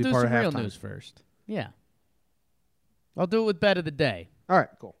We'll be do part some of real halftime. news first. Yeah. I'll do it with bet of the day. All right.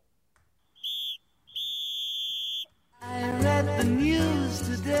 Cool. I read the news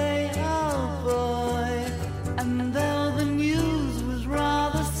today, oh boy, and though the news was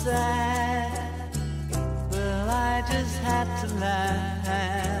rather sad, well, I just had to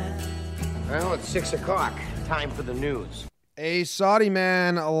laugh. Well, it's 6 o'clock. Time for the news. A Saudi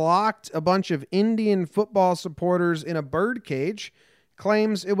man locked a bunch of Indian football supporters in a bird cage,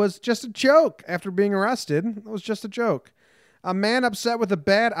 claims it was just a joke after being arrested. It was just a joke. A man upset with a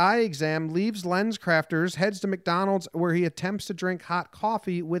bad eye exam leaves LensCrafters, heads to McDonald's where he attempts to drink hot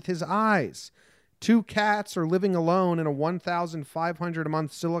coffee with his eyes. 2 cats are living alone in a $1,500 a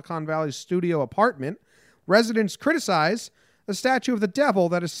month Silicon Valley studio apartment. Residents criticize a statue of the devil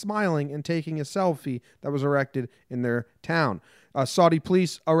that is smiling and taking a selfie that was erected in their town. Saudi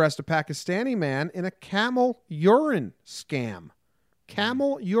police arrest a Pakistani man in a camel urine scam.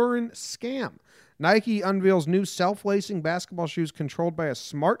 Camel urine scam. Nike unveils new self-lacing basketball shoes controlled by a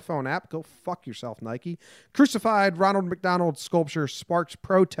smartphone app. Go fuck yourself, Nike. Crucified Ronald McDonald sculpture sparks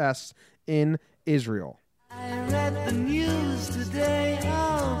protests in Israel. I read the news today,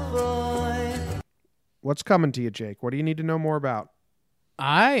 oh boy. What's coming to you, Jake? What do you need to know more about?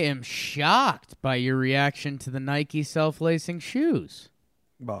 I am shocked by your reaction to the Nike self-lacing shoes.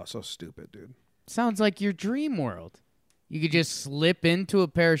 Oh, so stupid, dude. Sounds like your dream world. You could just slip into a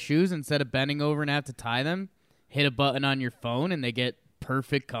pair of shoes instead of bending over and have to tie them, hit a button on your phone, and they get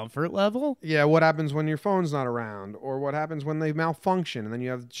perfect comfort level. Yeah, what happens when your phone's not around, or what happens when they malfunction, and then you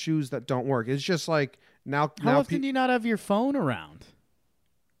have shoes that don't work. It's just like now. How often do you not have your phone around?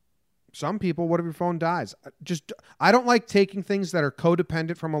 Some people, what if your phone dies? I don't like taking things that are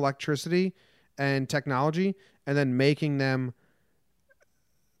codependent from electricity and technology and then making them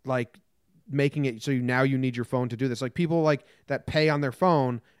making it so now you need your phone to do this. Like people like that pay on their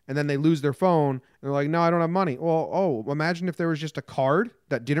phone and then they lose their phone and they're like, no, I don't have money. Well, imagine if there was just a card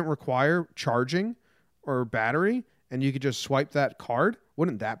that didn't require charging or battery and you could just swipe that card.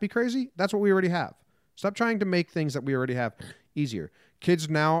 Wouldn't that be crazy? That's what we already have. Stop trying to make things that we already have easier. Kids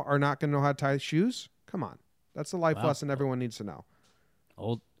now are not going to know how to tie shoes. Come on. That's the life lesson everyone needs to know.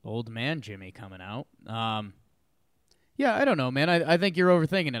 Old man Jimmy coming out. Yeah, I don't know, man. I think you're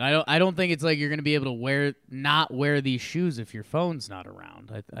overthinking it. I don't think it's like you're going to be able to not wear these shoes if your phone's not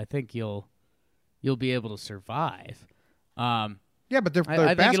around. I think you'll be able to survive. Yeah, but they're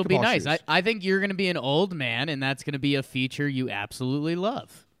I think it'll be nice. Shoes. I think you're going to be an old man, and that's going to be a feature you absolutely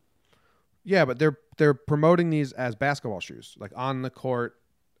love. Yeah, but they're promoting these as basketball shoes, like on the court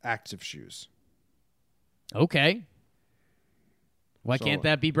active shoes. Okay. Why can't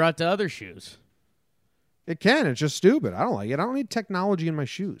that be brought to other shoes? It can. It's just stupid. I don't like it. I don't need technology in my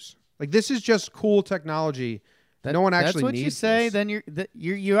shoes. Like this is just cool technology. No one actually needs. That's what you say. This. Then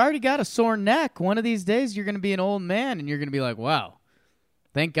you already got a sore neck. One of these days you're going to be an old man, and you're going to be like, wow,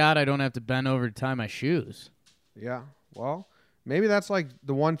 thank God I don't have to bend over to tie my shoes. Yeah. Well, maybe that's like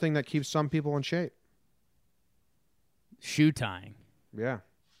the one thing that keeps some people in shape. Shoe tying. Yeah.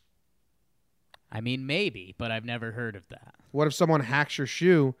 I mean, maybe, but I've never heard of that. What if someone hacks your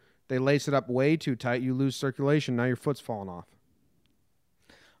shoe? They lace it up way too tight. You lose circulation. Now your foot's falling off.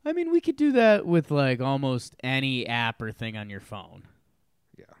 I mean, we could do that with like almost any app or thing on your phone.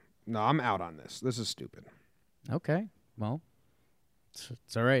 Yeah. No, I'm out on this. This is stupid. Okay. Well,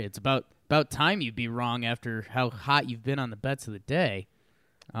 it's all right. It's about time you'd be wrong after how hot you've been on the bets of the day.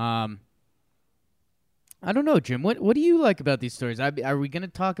 I don't know, Jim. What do you like about these stories? Are we going to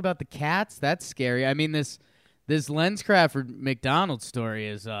talk about the cats? That's scary. I mean, this LensCraft McDonald's story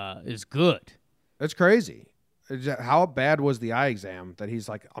is good. That's crazy. How bad was the eye exam that he's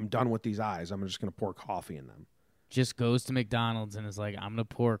like, I'm done with these eyes. I'm just going to pour coffee in them. Just goes to McDonald's and is like, I'm going to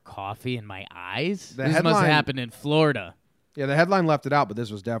pour coffee in my eyes? This must have happened in Florida. Yeah, the headline left it out, but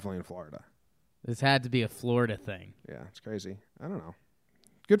this was definitely in Florida. This had to be a Florida thing. Yeah, it's crazy. I don't know.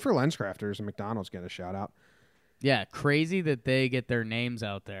 Good for LensCrafters and McDonald's getting a shout out. Yeah, crazy that they get their names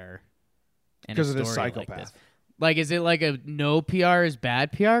out there. Because of this psychopath. Like, is it like a no PR is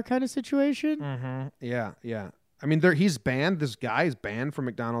bad PR kind of situation? Mm-hmm. Yeah. I mean, he's banned. This guy is banned from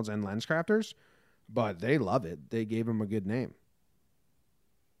McDonald's and LensCrafters, but they love it. They gave him a good name.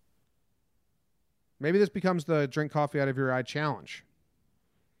 Maybe this becomes the drink coffee out of your eye challenge.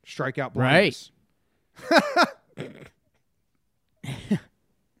 Strike out blindness. Right.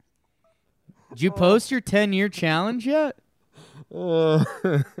 Did you post your 10-year challenge yet?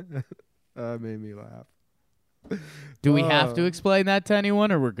 That made me laugh. Do we have to explain that to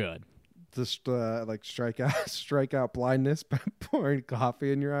anyone, or we're good? Just like strike out blindness by pouring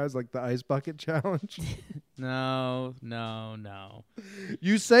coffee in your eyes, like the ice bucket challenge. No.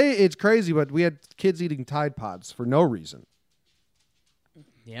 You say it's crazy, but we had kids eating Tide Pods for no reason.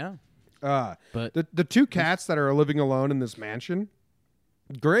 Yeah. But the two cats that are living alone in this mansion,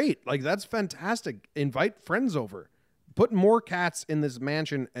 great. Like, that's fantastic. Invite friends over. Put more cats in this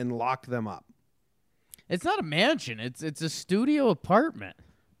mansion and lock them up. It's not a mansion. It's a studio apartment.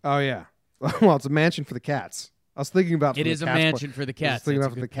 Oh, yeah. Well, it's a mansion for the cats. I was thinking about it is a mansion for the cats. I was thinking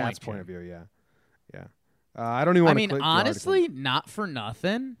about from the cat's point of view, yeah. I don't even want to click honestly, not for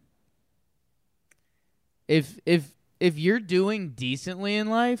nothing. If you're doing decently in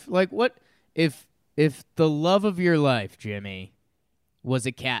life, like what if the love of your life, Jimmy, was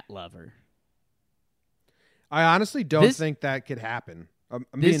a cat lover? I honestly don't think that could happen.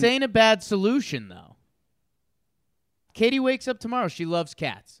 This ain't a bad solution, though. Katie wakes up tomorrow. She loves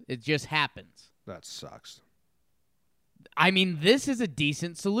cats. It just happens. That sucks. I mean, this is a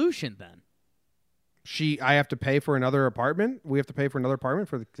decent solution, then. I have to pay for another apartment? We have to pay for another apartment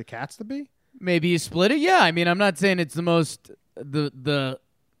for the cats to be? Maybe you split it? Yeah, I mean, I'm not saying it's the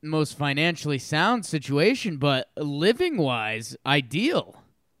most financially sound situation, but living-wise, ideal.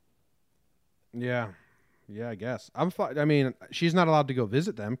 Yeah, I guess. I'm fine. I mean, she's not allowed to go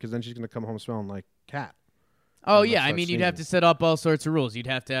visit them because then she's going to come home smelling like cat. Oh, yeah. I mean, you'd have to set up all sorts of rules. You'd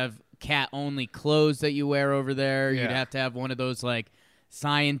have to have cat-only clothes that you wear over there. Yeah. You'd have to have one of those, like,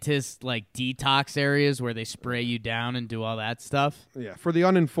 scientist, like, detox areas where they spray you down and do all that stuff. Yeah. For the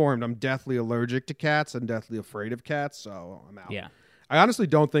uninformed, I'm deathly allergic to cats and deathly afraid of cats, so I'm out. Yeah. I honestly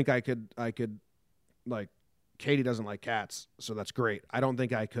don't think I could like Katie doesn't like cats, so that's great. I don't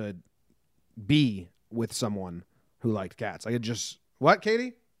think I could be with someone who liked cats. I could just what,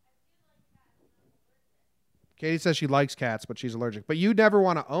 Katie? Katie says she likes cats, but she's allergic. But you never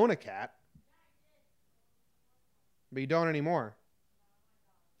want to own a cat. But you don't anymore.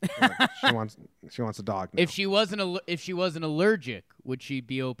 She wants a dog now. If she wasn't allergic, would she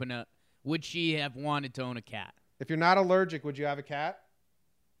be open up? Would she have wanted to own a cat? If you're not allergic, would you have a cat?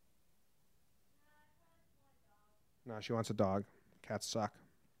 No, she wants a dog. Cats suck.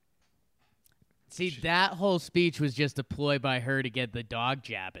 See, that whole speech was just a ploy by her to get the dog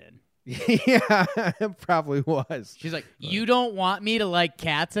jab in. Yeah, it probably was. She's like, "You don't want me to like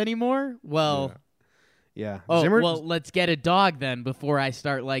cats anymore? Well, yeah. Oh, well, let's get a dog then before I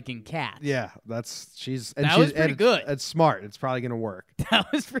start liking cats." Yeah, was pretty good. It's smart. It's probably gonna work. That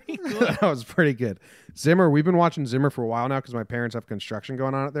was pretty good. That was pretty good. Zimmer, we've been watching Zimmer for a while now because my parents have construction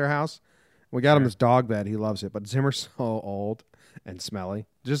going on at their house. We got him this dog bed. He loves it, but Zimmer's so old and smelly.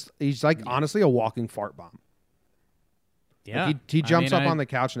 He's like honestly a walking fart bomb. Yeah, like he jumps up on the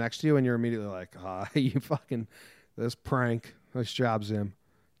couch next to you, and you're immediately like, "You fucking this prank. Nice job, Zim.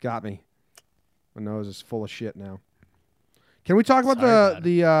 Got me. My nose is full of shit now." Can we talk about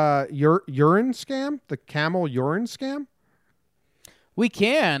the urine scam, the Camel urine scam? We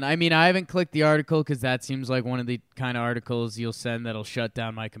can. I mean, I haven't clicked the article because that seems like one of the kind of articles you'll send that'll shut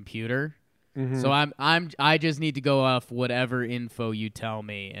down my computer. Mm-hmm. So I just need to go off whatever info you tell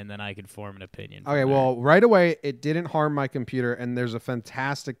me, and then I can form an opinion. Okay, well, right away, it didn't harm my computer, and there's a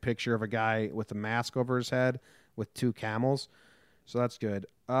fantastic picture of a guy with a mask over his head with 2 camels, so that's good.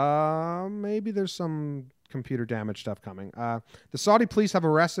 Maybe there's some computer damage stuff coming. The Saudi police have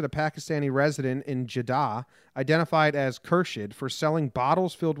arrested a Pakistani resident in Jeddah, identified as Khurshid, for selling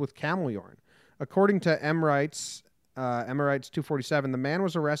bottles filled with camel urine. According to Emirates 247, the man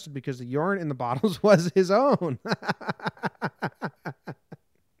was arrested because the urine in the bottles was his own.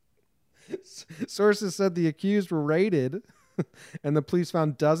 Sources said the accused were raided, and the police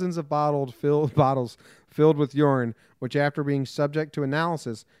found dozens of bottles filled with urine, which, after being subject to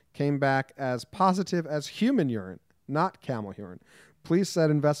analysis, came back as positive as human urine, not camel urine. Police said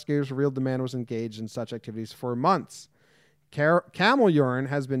investigators revealed the man was engaged in such activities for months. Camel urine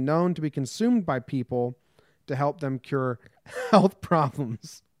has been known to be consumed by people to help them cure health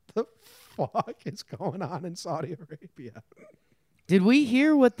problems. The fuck is going on in Saudi Arabia? Did we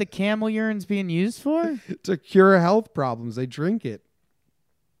hear what the camel urine's being used for? To cure health problems. They drink it.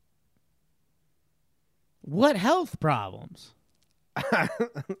 What health problems? I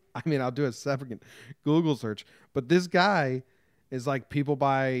mean, I'll do a separate Google search, but this guy is like, people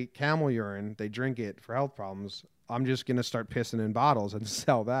buy camel urine, they drink it for health problems. I'm just going to start pissing in bottles and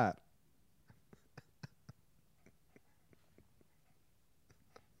sell that.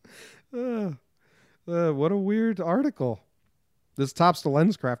 What a weird article. This tops the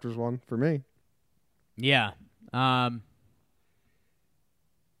Lens Crafters one for me. Yeah.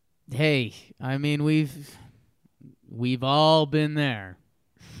 Hey, I mean, we've all been there.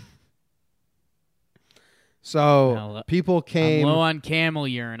 So people came. I'm low on camel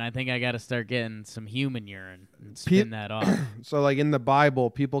urine. I think I got to start getting some human urine and spin that off. So, like in the Bible,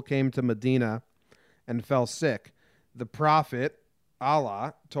 people came to Medina and fell sick. The prophet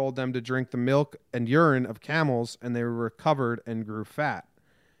Allah told them to drink the milk and urine of camels, and they recovered and grew fat.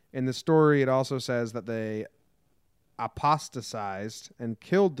 In the story, it also says that they apostatized and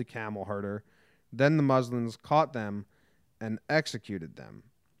killed the camel herder. Then the Muslims caught them and executed them.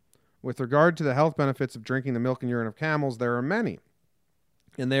 With regard to the health benefits of drinking the milk and urine of camels, there are many,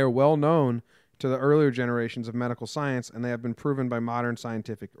 and they are well known to the earlier generations of medical science, and they have been proven by modern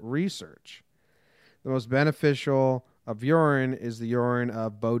scientific research. The most beneficial of urine is the urine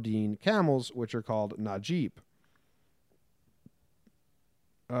of Bodine camels, which are called Najib.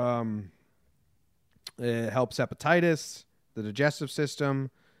 It helps hepatitis, the digestive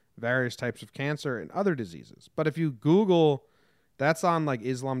system, various types of cancer, and other diseases. But if you Google, that's on like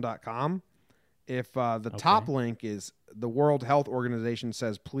Islam.com. If the top link is the World Health Organization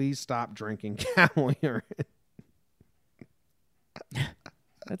says, please stop drinking camel urine.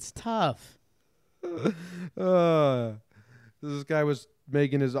 That's tough. This guy was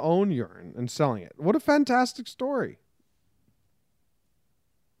making his own urine and selling it. What a fantastic story.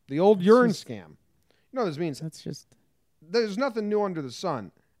 The old urine scam. You know what this means? There's nothing new under the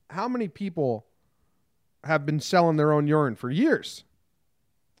sun. How many people have been selling their own urine for years?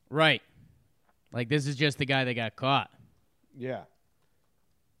 Right. Like, this is just the guy that got caught. Yeah.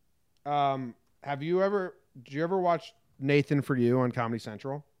 Did you ever watch Nathan For You on Comedy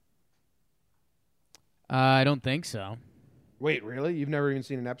Central? I don't think so. Wait, really? You've never even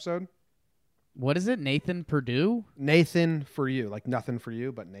seen an episode? What is it? Nathan Purdue? Nathan for you, like nothing for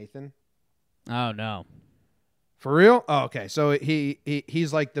you, but Nathan. Oh no. For real? Oh, okay. So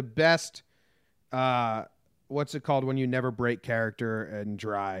he's like the best. What's it called when you never break character and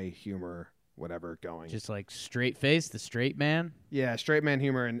dry humor, whatever going? Just like straight face, the straight man. Yeah, straight man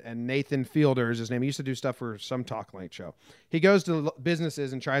humor. And Nathan Fielder is his name. He used to do stuff for some talk night show. He goes to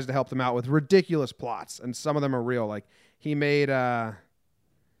businesses and tries to help them out with ridiculous plots, and some of them are real. Like he made. I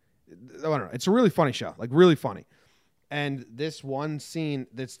don't know. It's a really funny show. Like really funny. And this one scene,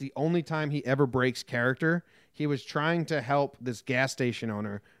 that's the only time he ever breaks character. He was trying to help this gas station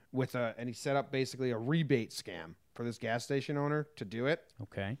owner and he set up basically a rebate scam for this gas station owner to do it.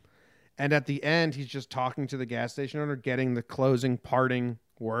 Okay. And at the end, he's just talking to the gas station owner, getting the closing parting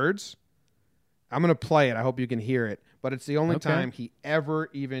words. I'm going to play it. I hope you can hear it. But it's the only time he ever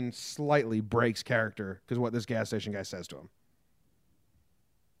even slightly breaks character because what this gas station guy says to him.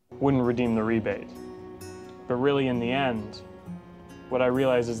 Wouldn't redeem the rebate. But really, in the end, what I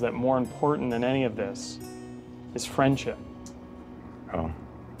realize is that more important than any of this is friendship. Oh,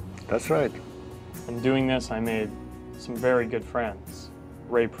 that's right. In doing this, I made some very good friends.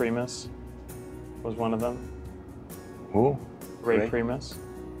 Ray Primus was one of them. Who? Ray Primus.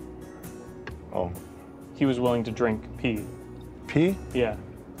 Oh. He was willing to drink pee. Pee? Yeah.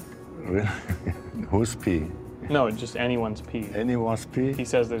 Really? Who's pee? No, just anyone's pee. Anyone's pee? He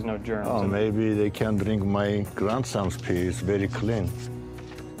says there's no germs. Oh, maybe they can drink my grandson's pee. It's very clean.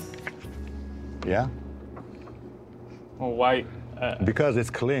 Yeah? Well, why? Because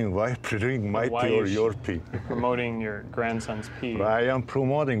it's clean. Why drink my pee or your pee? You're promoting your grandson's pee. I am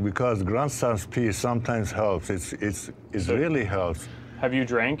promoting because grandson's pee sometimes helps. It really helps. Have you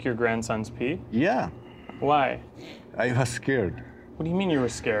drank your grandson's pee? Yeah. Why? I was scared. What do you mean you were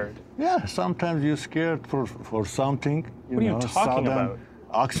scared? Yeah, sometimes you're scared for something. What are you talking sudden about?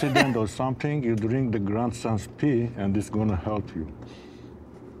 Accident or something. You drink the grandson's pee, and it's gonna help you.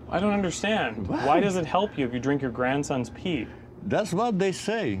 I don't understand. What? Why does it help you if you drink your grandson's pee? That's what they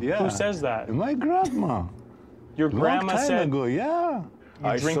say. Yeah. Who says that? My grandma. Your grandma Long time said ago. Yeah.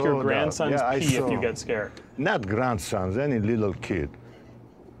 you drink your grandson's pee if you get scared. Not grandsons, any little kid.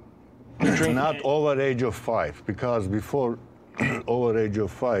 Not over age of 5, because before over age of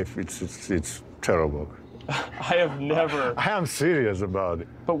 5, it's terrible. I have never. I am serious about it.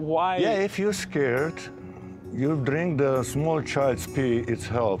 But why? Yeah, if you're scared, you drink the small child's pee, it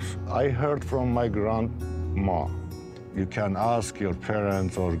helps. I heard from my grandma. You can ask your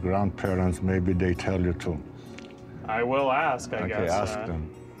parents or grandparents, maybe they tell you too. I will ask, I guess. Okay, ask them.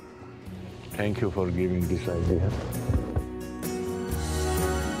 Thank you for giving this idea.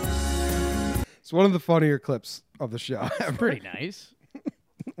 It's one of the funnier clips of the show. It's pretty nice.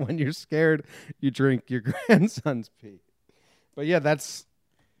 When you're scared, you drink your grandson's pee. But yeah, that's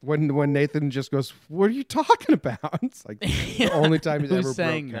when Nathan just goes, "What are you talking about?" It's like the only time he's ever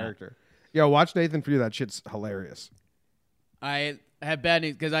broke character. Yo, watch Nathan for you. That shit's hilarious. I have bad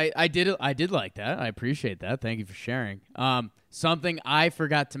news because I did like that. I appreciate that. Thank you for sharing. Something I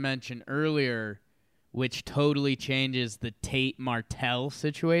forgot to mention earlier, which totally changes the Tate Martell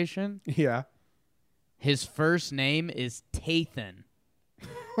situation. Yeah. His first name is Tathan.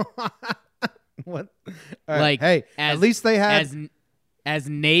 What? Like, hey, at least they had as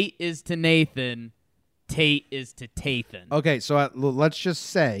Nate is to Nathan, Tate is to Tathan. Okay, so let's just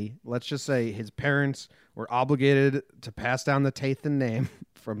say his parents were obligated to pass down the Tathan name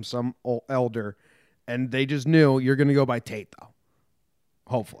from some old elder, and they just knew you're going to go by Tate, though.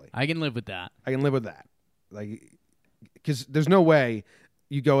 Hopefully, I can live with that. I can live with that, like, because there's no way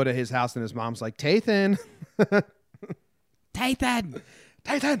you go to his house and his mom's like Tathan, Tathan.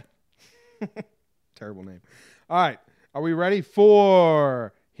 Terrible name. All right, are we ready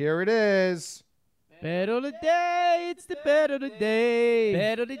for? Here it is. Bet of the day, it's the bet of the day.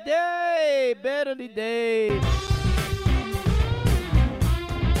 Bet of the day, bet of the day.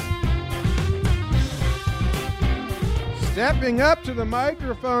 Stepping up to the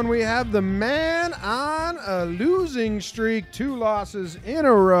microphone, we have the man on a losing streak, 2 losses in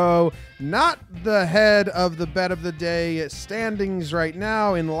a row. Not the head of the bet of the day standings right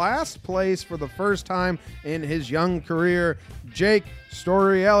now, in last place for the first time in his young career. Jake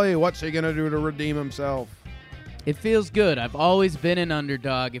Storielli, what's he going to do to redeem himself? It feels good. I've always been an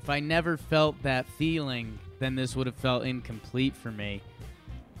underdog. If I never felt that feeling, then this would have felt incomplete for me.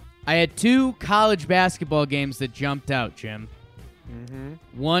 I had 2 college basketball games that jumped out, Jim.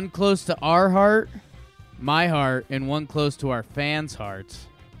 Mm-hmm. One close to our heart, my heart, and one close to our fans' hearts.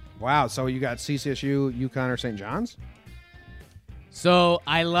 Wow, so you got CCSU, UConn, or St. John's? So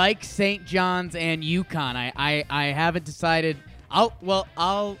I like St. John's and UConn. I haven't decided. No,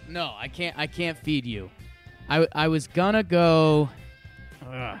 I can't feed you. I was gonna go.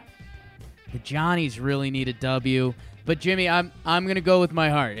 The Johnnies really need a W, but Jimmy, I'm gonna go with my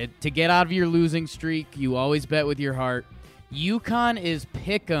heart. To get out of your losing streak, you always bet with your heart. UConn is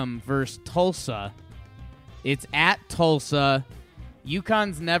pick'em versus Tulsa. It's at Tulsa.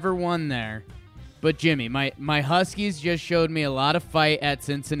 UConn's never won there. But Jimmy, my Huskies just showed me a lot of fight at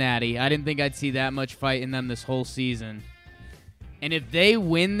Cincinnati. I didn't think I'd see that much fight in them this whole season. And if they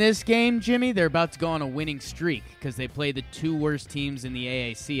win this game, Jimmy, they're about to go on a winning streak because they play the 2 worst teams in the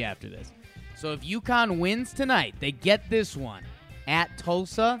AAC after this. So if UConn wins tonight, they get this one at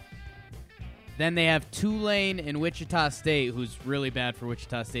Tulsa. Then they have Tulane and Wichita State, who's really bad for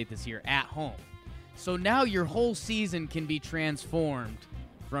Wichita State this year, at home. So now your whole season can be transformed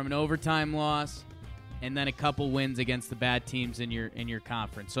from an overtime loss and then a couple wins against the bad teams in your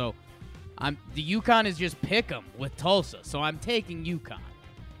conference. So the UConn is just pick 'em with Tulsa. So I'm taking UConn.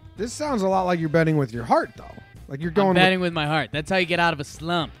 This sounds a lot like you're betting with your heart, though. Like you're going. I'm betting with my heart. That's how you get out of a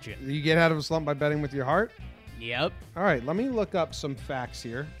slump, Jim. You get out of a slump by betting with your heart? Yep. All right, let me look up some facts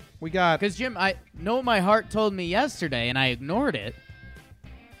here. We got... Because, Jim, I know what my heart told me yesterday, and I ignored it.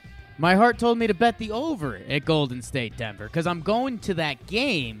 My heart told me to bet the over at Golden State Denver because I'm going to that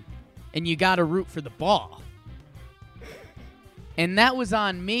game, and you got to root for the ball. And that was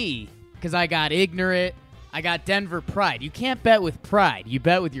on me because I got ignorant. I got Denver pride. You can't bet with pride. You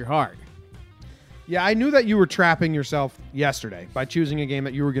bet with your heart. Yeah, I knew that you were trapping yourself yesterday by choosing a game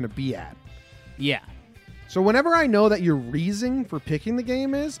that you were going to be at. Yeah. So whenever I know that your reason for picking the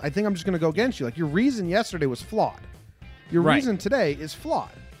game is, I think I'm just going to go against you. Like, your reason yesterday was flawed. Your reason today is flawed.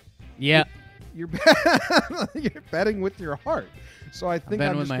 Yeah. You're betting with your heart. So I think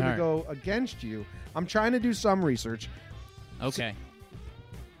I'm just going to go against you. I'm trying to do some research. Okay.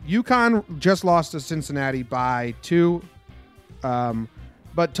 UConn just lost to Cincinnati by 2,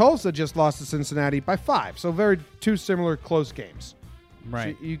 but Tulsa just lost to Cincinnati by 5. So very 2 similar close games.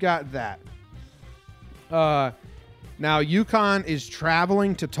 Right. So you got that. Now UConn is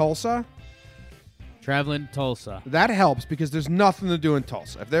traveling to Tulsa. Traveling to Tulsa. That helps because there's nothing to do in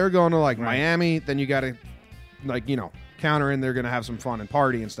Tulsa. If they're going to Miami, then you got to counter in. They're going to have some fun and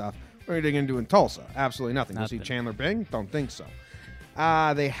party and stuff. What are they going to do in Tulsa? Absolutely nothing. Go see Chandler Bing? Don't think so.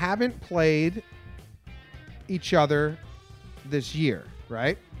 They haven't played each other this year,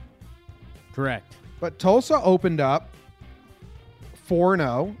 right? Correct. But Tulsa opened up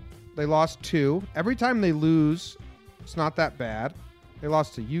 4-0. They lost 2. Every time they lose, it's not that bad. They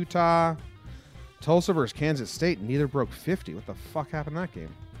lost to Utah. Tulsa versus Kansas State. Neither broke 50. What the fuck happened in that game?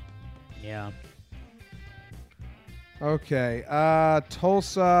 Yeah. Okay.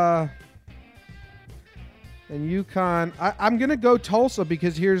 Tulsa and UConn. I'm going to go Tulsa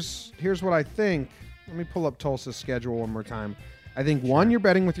because here's what I think. Let me pull up Tulsa's schedule one more time. I think, one, you're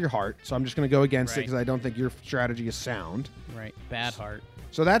betting with your heart, so I'm just going to go against it because I don't think your strategy is sound. Right. Bad heart.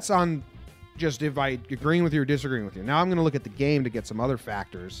 So that's on just if I agreeing with you or disagreeing with you. Now I'm going to look at the game to get some other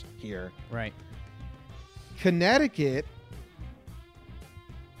factors here. Right. Connecticut.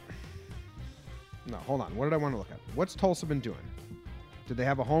 No, hold on. What did I want to look at? What's Tulsa been doing? Did they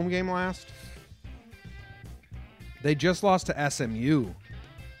have a home game last? They just lost to SMU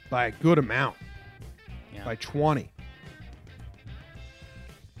by a good amount. Yeah. By 20.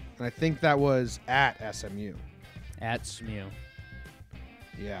 And I think that was at SMU. At SMU.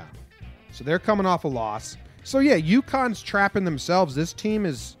 Yeah. So they're coming off a loss. So yeah, UConn's trapping themselves. This team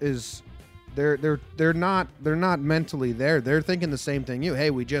is they're not mentally there. They're thinking the same thing you. Hey,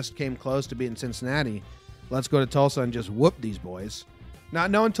 we just came close to beating Cincinnati. Let's go to Tulsa and just whoop these boys.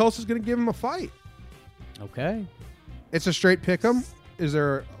 Not knowing Tulsa's going to give them a fight. Okay. It's a straight pick 'em. Is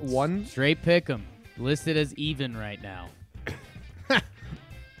there one? Straight pick 'em. Listed as even right now.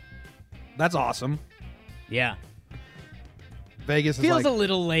 That's awesome. Yeah. Vegas feels a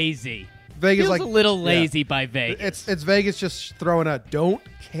little lazy. Vegas feels a little lazy by Vegas. It's Vegas just throwing a don't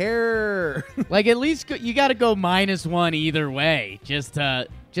care. Like at least you got to go -1 either way, just to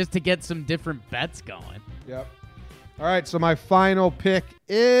get some different bets going. Yep. All right, so my final pick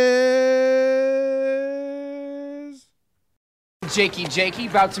is Jakey,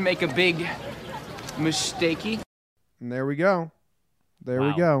 about to make a big mistakey. And there we go.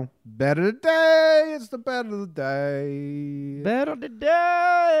 We go. Bet of the day. It's the bet of the day. Bet of the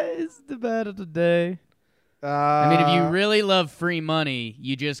day. It's the bet of the day. I mean, if you really love free money,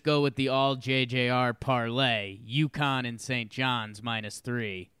 you just go with the all JJR parlay. UConn and St. John's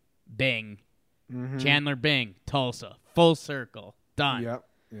 -3. Bing. Mm-hmm. Chandler Bing. Tulsa. Full circle. Done.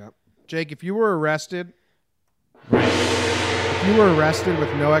 Yep. Jake, if you were arrested If you were arrested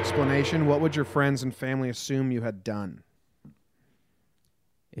with no explanation, what would your friends and family assume you had done?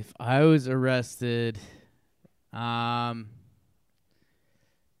 If I was arrested,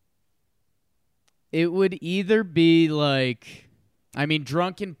 it would either be like, I mean,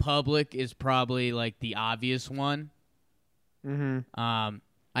 drunk in public is probably like the obvious one. Mm-hmm.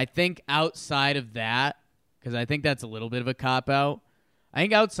 I think outside of that, because I think that's a little bit of a cop-out, I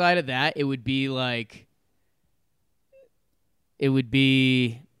think outside of that, it would be,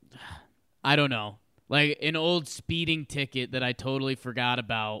 I don't know, like an old speeding ticket that I totally forgot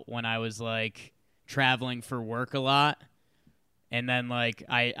about when I was, like, traveling for work a lot. And then, like,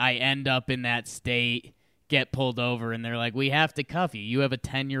 I end up in that state, get pulled over, and they're like, we have to cuff you. You have a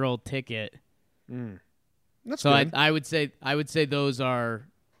 10-year-old ticket. That's So good. I would say those are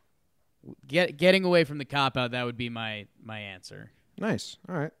getting away from the cop out. That would be my answer. Nice.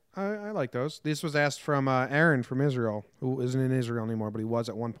 All right. I like those. This was asked from Aaron from Israel, who isn't in Israel anymore, but he was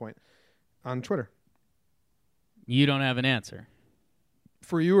at one point on Twitter. You don't have an answer.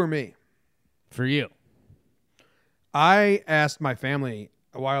 For you or me? For you. I asked my family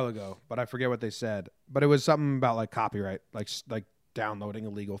a while ago, but I forget what they said. But it was something about like copyright, like downloading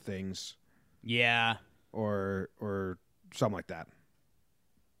illegal things. Yeah. Or something like that.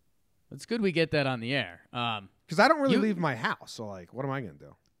 It's good we get that on the air. Because I don't really leave my house, so like, what am I going to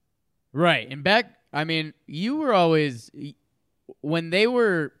do? Right. And you were always, when they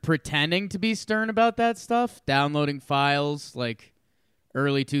were pretending to be stern about that stuff, downloading files like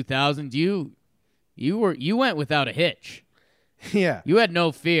early 2000s, you went without a hitch. Yeah. You had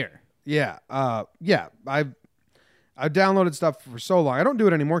no fear. Yeah. Yeah. I've downloaded stuff for so long. I don't do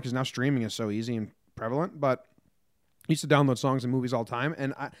it anymore because now streaming is so easy and prevalent, but I used to download songs and movies all the time.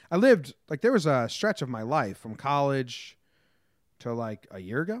 And I lived, like, there was a stretch of my life from college to like a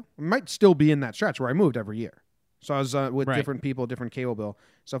year ago. I might still be in that stretch where I moved every year. So I was with different people, different cable bill.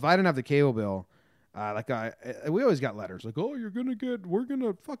 So if I didn't have the cable bill, we always got letters like, oh, we're going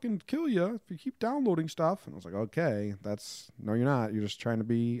to fucking kill you if you keep downloading stuff. And I was like, okay, no, you're not. You're just trying to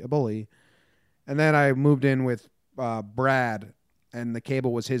be a bully. And then I moved in with Brad, and the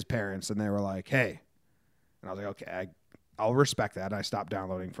cable was his parents, and they were like, hey. And I was like, okay, I'll respect that. And I stopped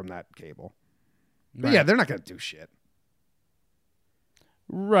downloading from that cable. But yeah, they're not going to do shit.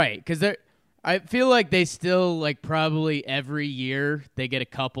 Right, because I feel like they still, like, probably every year they get a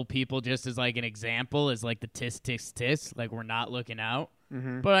couple people just as, like, an example as, like, the tis, like, we're not looking out.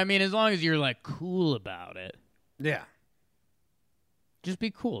 Mm-hmm. But, I mean, as long as you're, like, cool about it. Yeah. Just be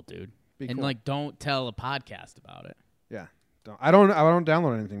cool, dude. Be and, cool. like, don't tell a podcast about it. Yeah. I don't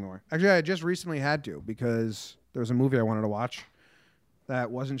download anything more. Actually, I just recently had to because there was a movie I wanted to watch that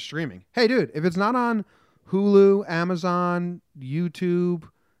wasn't streaming. Hey, dude, if it's not on Hulu, Amazon, YouTube,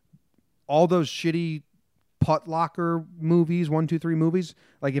 all those shitty Putt Locker movies, 1, 2, 3 movies,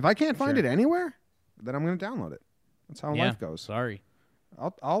 like if I can't find it anywhere, then I'm going to download it. That's how life goes. Sorry.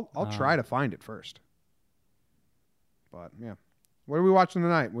 I'll try to find it first. But yeah. What are we watching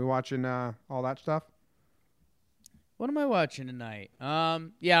tonight? We watching all that stuff? What am I watching tonight?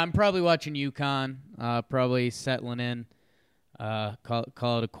 Yeah, I'm probably watching UConn. Probably settling in.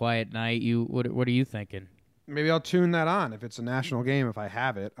 Call it a quiet night. What are you thinking? Maybe I'll tune that on if it's a national game if I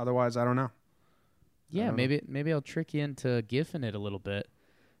have it. Otherwise, I don't know. Yeah, maybe I'll trick you into gifting it a little bit.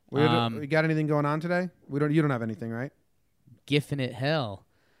 We got anything going on today? You don't have anything, right? Gifting it hell.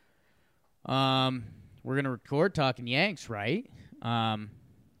 We're gonna record Talking Yanks, right?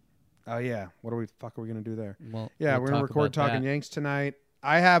 Oh yeah. What are we gonna do there? Well, yeah, we're gonna record Talking Yanks tonight.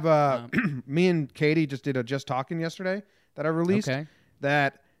 I have me and Katie just did a Just Talking yesterday that I released. Okay.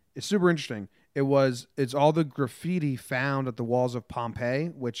 That is super interesting. It's all the graffiti found at the walls of Pompeii,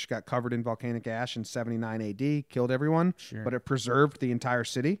 which got covered in volcanic ash in 79 AD, killed everyone, but it preserved the entire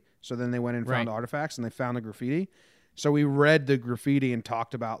city. So then they went and found artifacts and they found the graffiti. So we read the graffiti and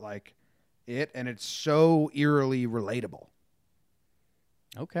talked about like it, and it's so eerily relatable.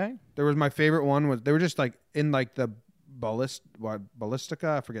 Okay. There was my favorite one was they were just like in like the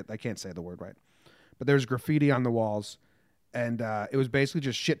ballistica. I forget. I can't say the word right, but there's graffiti on the walls, and it was basically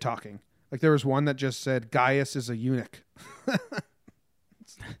just shit talking. Like there was one that just said Gaius is a eunuch.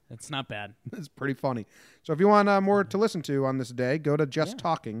 That's not bad. It's pretty funny. So if you want more to listen to on this day, go to Just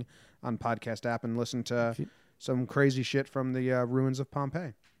Talking on podcast app and listen to some crazy shit from the ruins of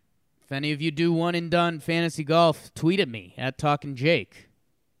Pompeii. If any of you do one and done fantasy golf, tweet at me at Talking Jake.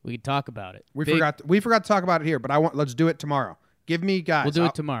 We can talk about it. We forgot to talk about it here, but let's do it tomorrow. Give me guys. We'll do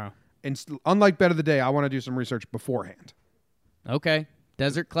it tomorrow. And unlike Bet of the Day, I want to do some research beforehand. Okay.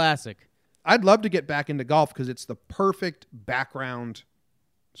 Desert Classic. I'd love to get back into golf because it's the perfect background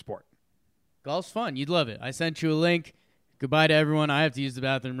sport. Golf's fun. You'd love it. I sent you a link. Goodbye to everyone. I have to use the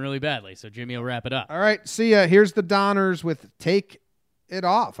bathroom really badly, so Jimmy will wrap it up. All right, see ya. Here's the Donners with Take It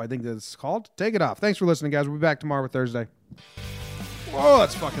Off. I think that's called. Take It Off. Thanks for listening, guys. We'll be back tomorrow with Thursday. Whoa,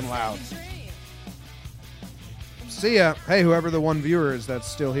 that's fucking loud. See ya. Hey, whoever the one viewer is that's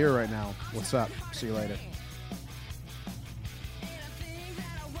still here right now, what's up? See you later.